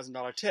gotten a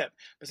 $10,000 tip.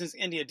 But since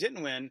India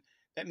didn't win,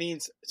 that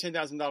means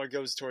 $10,000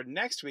 goes toward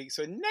next week.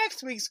 So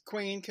next week's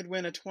queen could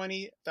win a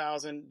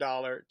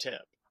 $20,000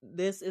 tip.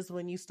 This is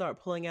when you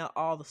start pulling out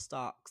all the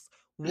stocks.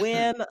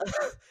 When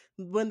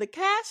the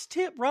cash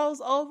tip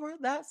rolls over,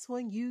 that's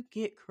when you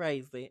get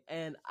crazy.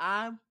 And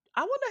I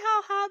wonder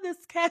how high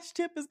this cash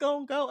tip is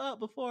going to go up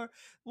before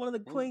one of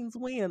the queens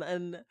win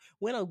and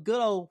win a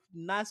good old,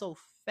 nice old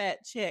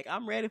fat check.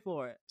 I'm ready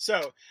for it.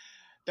 So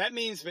that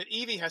means that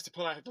Evie has to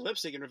pull out the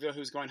lipstick and reveal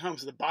who's going home.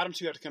 So the bottom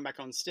two have to come back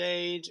on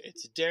stage.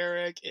 It's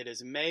Derek. It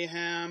is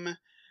Mayhem.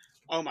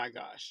 Oh my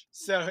gosh.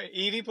 So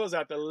Evie pulls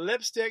out the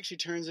lipstick. She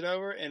turns it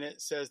over and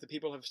it says, "The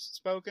people have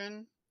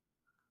spoken.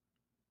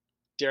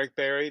 Derek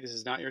Barry, this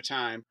is not your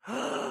time."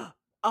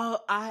 Oh,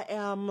 I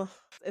am.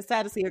 It's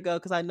sad to see her go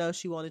because I know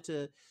she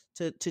wanted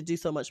to do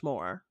so much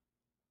more.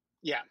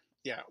 Yeah.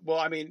 Well,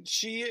 I mean,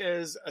 she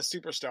is a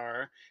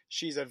superstar.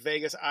 She's a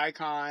Vegas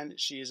icon.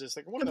 She's just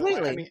like one of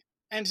the.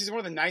 And she's one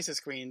of the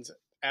nicest queens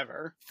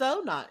ever.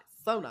 So nice.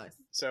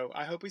 So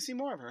I hope we see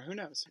more of her. Who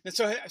knows? And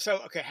so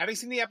okay. Having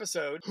seen the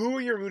episode, who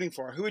are you rooting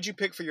for? Who would you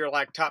pick for your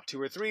like top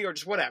 2 or 3 or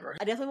just whatever?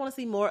 I definitely want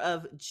to see more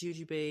of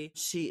Jujubee.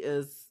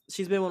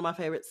 She's been one of my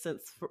favorites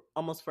since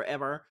almost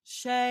forever.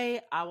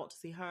 Shay, I want to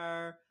see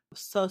her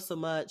so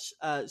much.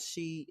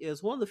 She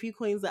is one of the few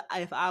queens that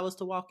if I was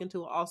to walk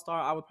into an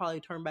all-star, I would probably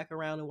turn back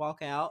around and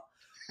walk out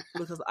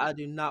because I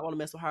do not want to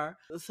mess with her.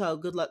 So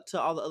good luck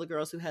to all the other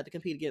girls who had to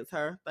compete against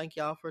her. Thank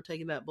y'all for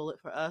taking that bullet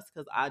for us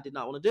because I did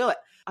not want to do it.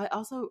 I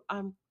also,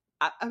 I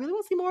really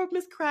want to see more of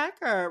Miss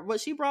Cracker.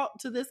 What she brought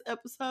to this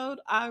episode,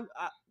 I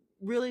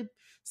really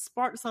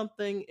sparked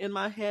something in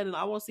my head and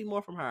I want to see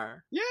more from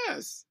her.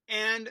 Yes.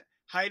 And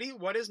Heidi,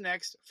 what is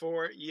next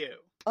for you?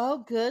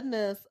 Oh,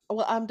 goodness.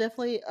 Well, I'm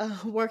definitely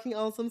working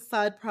on some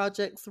side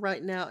projects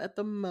right now at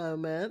the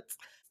moment.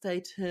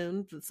 Stay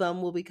tuned.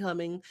 Some will be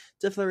coming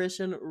to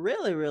fruition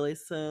really, really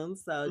soon.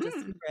 So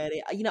just be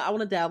ready. I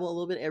want to dabble a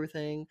little bit in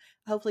everything.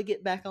 Hopefully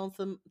get back on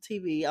some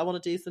TV. I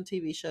want to do some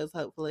TV shows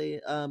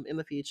hopefully in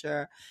the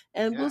future.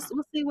 And we'll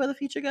see where the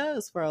future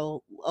goes for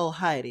old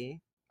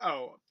Heidi.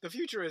 Oh, the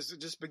future is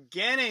just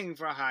beginning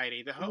for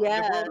Heidi. The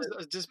Yes. world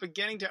is just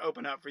beginning to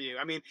open up for you.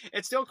 I mean,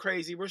 it's still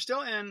crazy. We're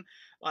still in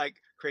like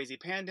crazy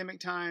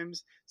pandemic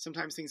times.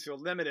 Sometimes things feel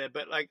limited,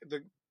 but like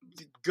the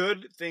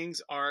good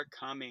things are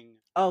coming.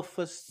 Oh,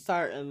 for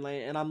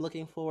certainly. And I'm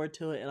looking forward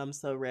to it, and I'm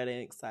so ready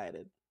and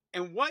excited.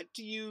 And what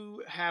do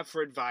you have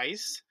for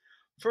advice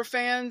for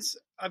fans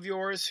of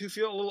yours who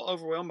feel a little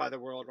overwhelmed by the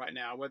world right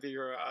now? Whether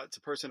you're a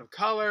person of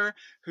color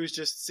who's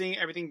just seeing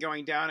everything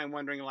going down and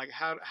wondering like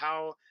how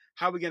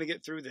are we going to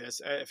get through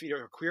this? If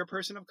you're a queer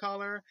person of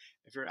color,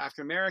 if you're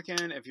African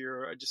American, if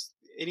you're just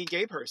any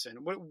gay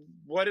person,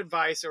 what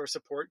advice or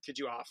support could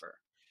you offer?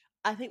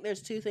 I think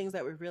there's two things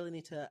that we really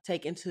need to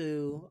take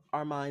into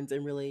our minds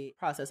and really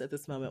process at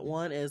this moment.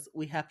 One is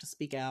we have to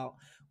speak out.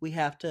 We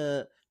have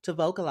to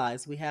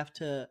vocalize. We have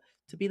to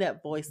be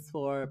that voice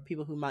for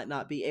people who might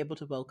not be able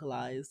to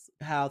vocalize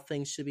how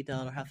things should be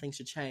done or how things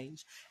should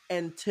change.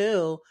 And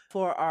two,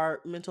 for our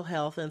mental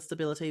health and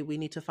stability, we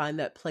need to find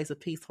that place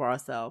of peace for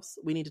ourselves.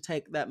 We need to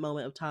take that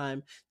moment of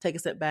time, take a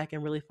step back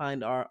and really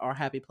find our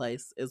happy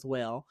place as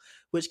well,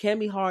 which can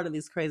be hard in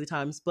these crazy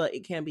times, but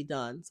it can be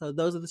done. So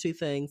those are the two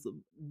things.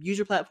 Use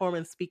your platform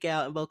and speak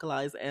out and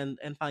vocalize and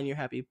find your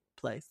happy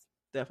place.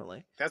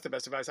 Definitely. That's the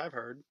best advice I've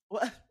heard.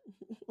 Well,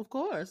 of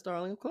course,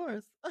 darling, of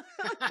course.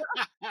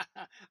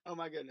 Oh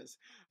my goodness.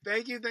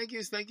 Thank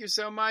you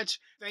so much.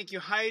 Thank you,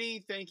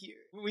 Heidi. Thank you.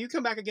 Will you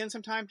come back again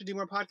sometime to do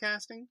more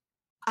podcasting?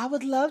 I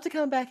would love to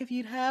come back if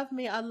you'd have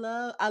me. I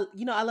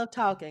love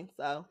talking,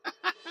 so.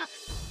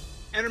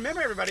 And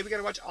remember, everybody, we got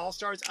to watch All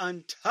Stars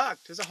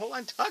Untucked. There's a whole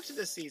Untucked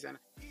this season.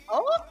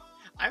 Oh?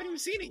 I haven't even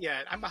seen it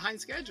yet. I'm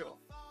behind schedule.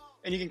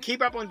 And you can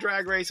keep up on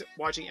Drag Race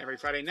watching every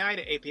Friday night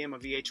at 8 p.m.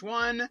 on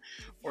VH1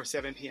 or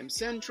 7 p.m.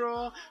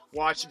 Central.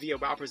 Watch via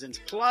Wow Presents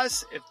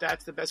Plus if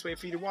that's the best way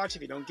for you to watch.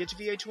 If you don't get to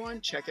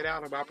VH1, check it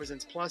out on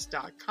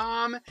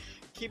wowpresentsplus.com.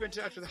 Keep in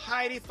touch with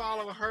Heidi.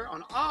 Follow her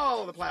on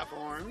all the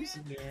platforms.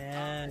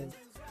 Yes.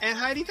 And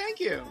Heidi, thank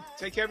you.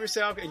 Take care of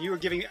yourself. And you are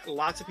giving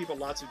lots of people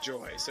lots of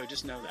joy. So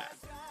just know that.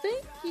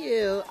 Thank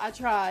you. I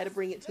try to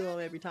bring it to them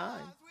every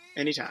time.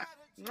 Anytime.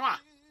 Mwah.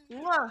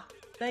 Mwah.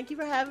 Thank you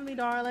for having me,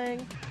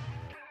 darling.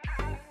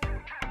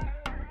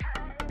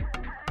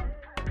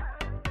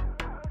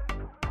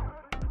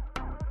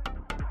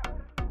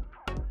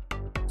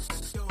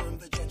 Storm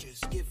the judges,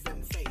 give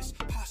them face,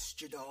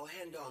 posture doll,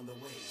 hand on the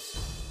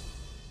waist.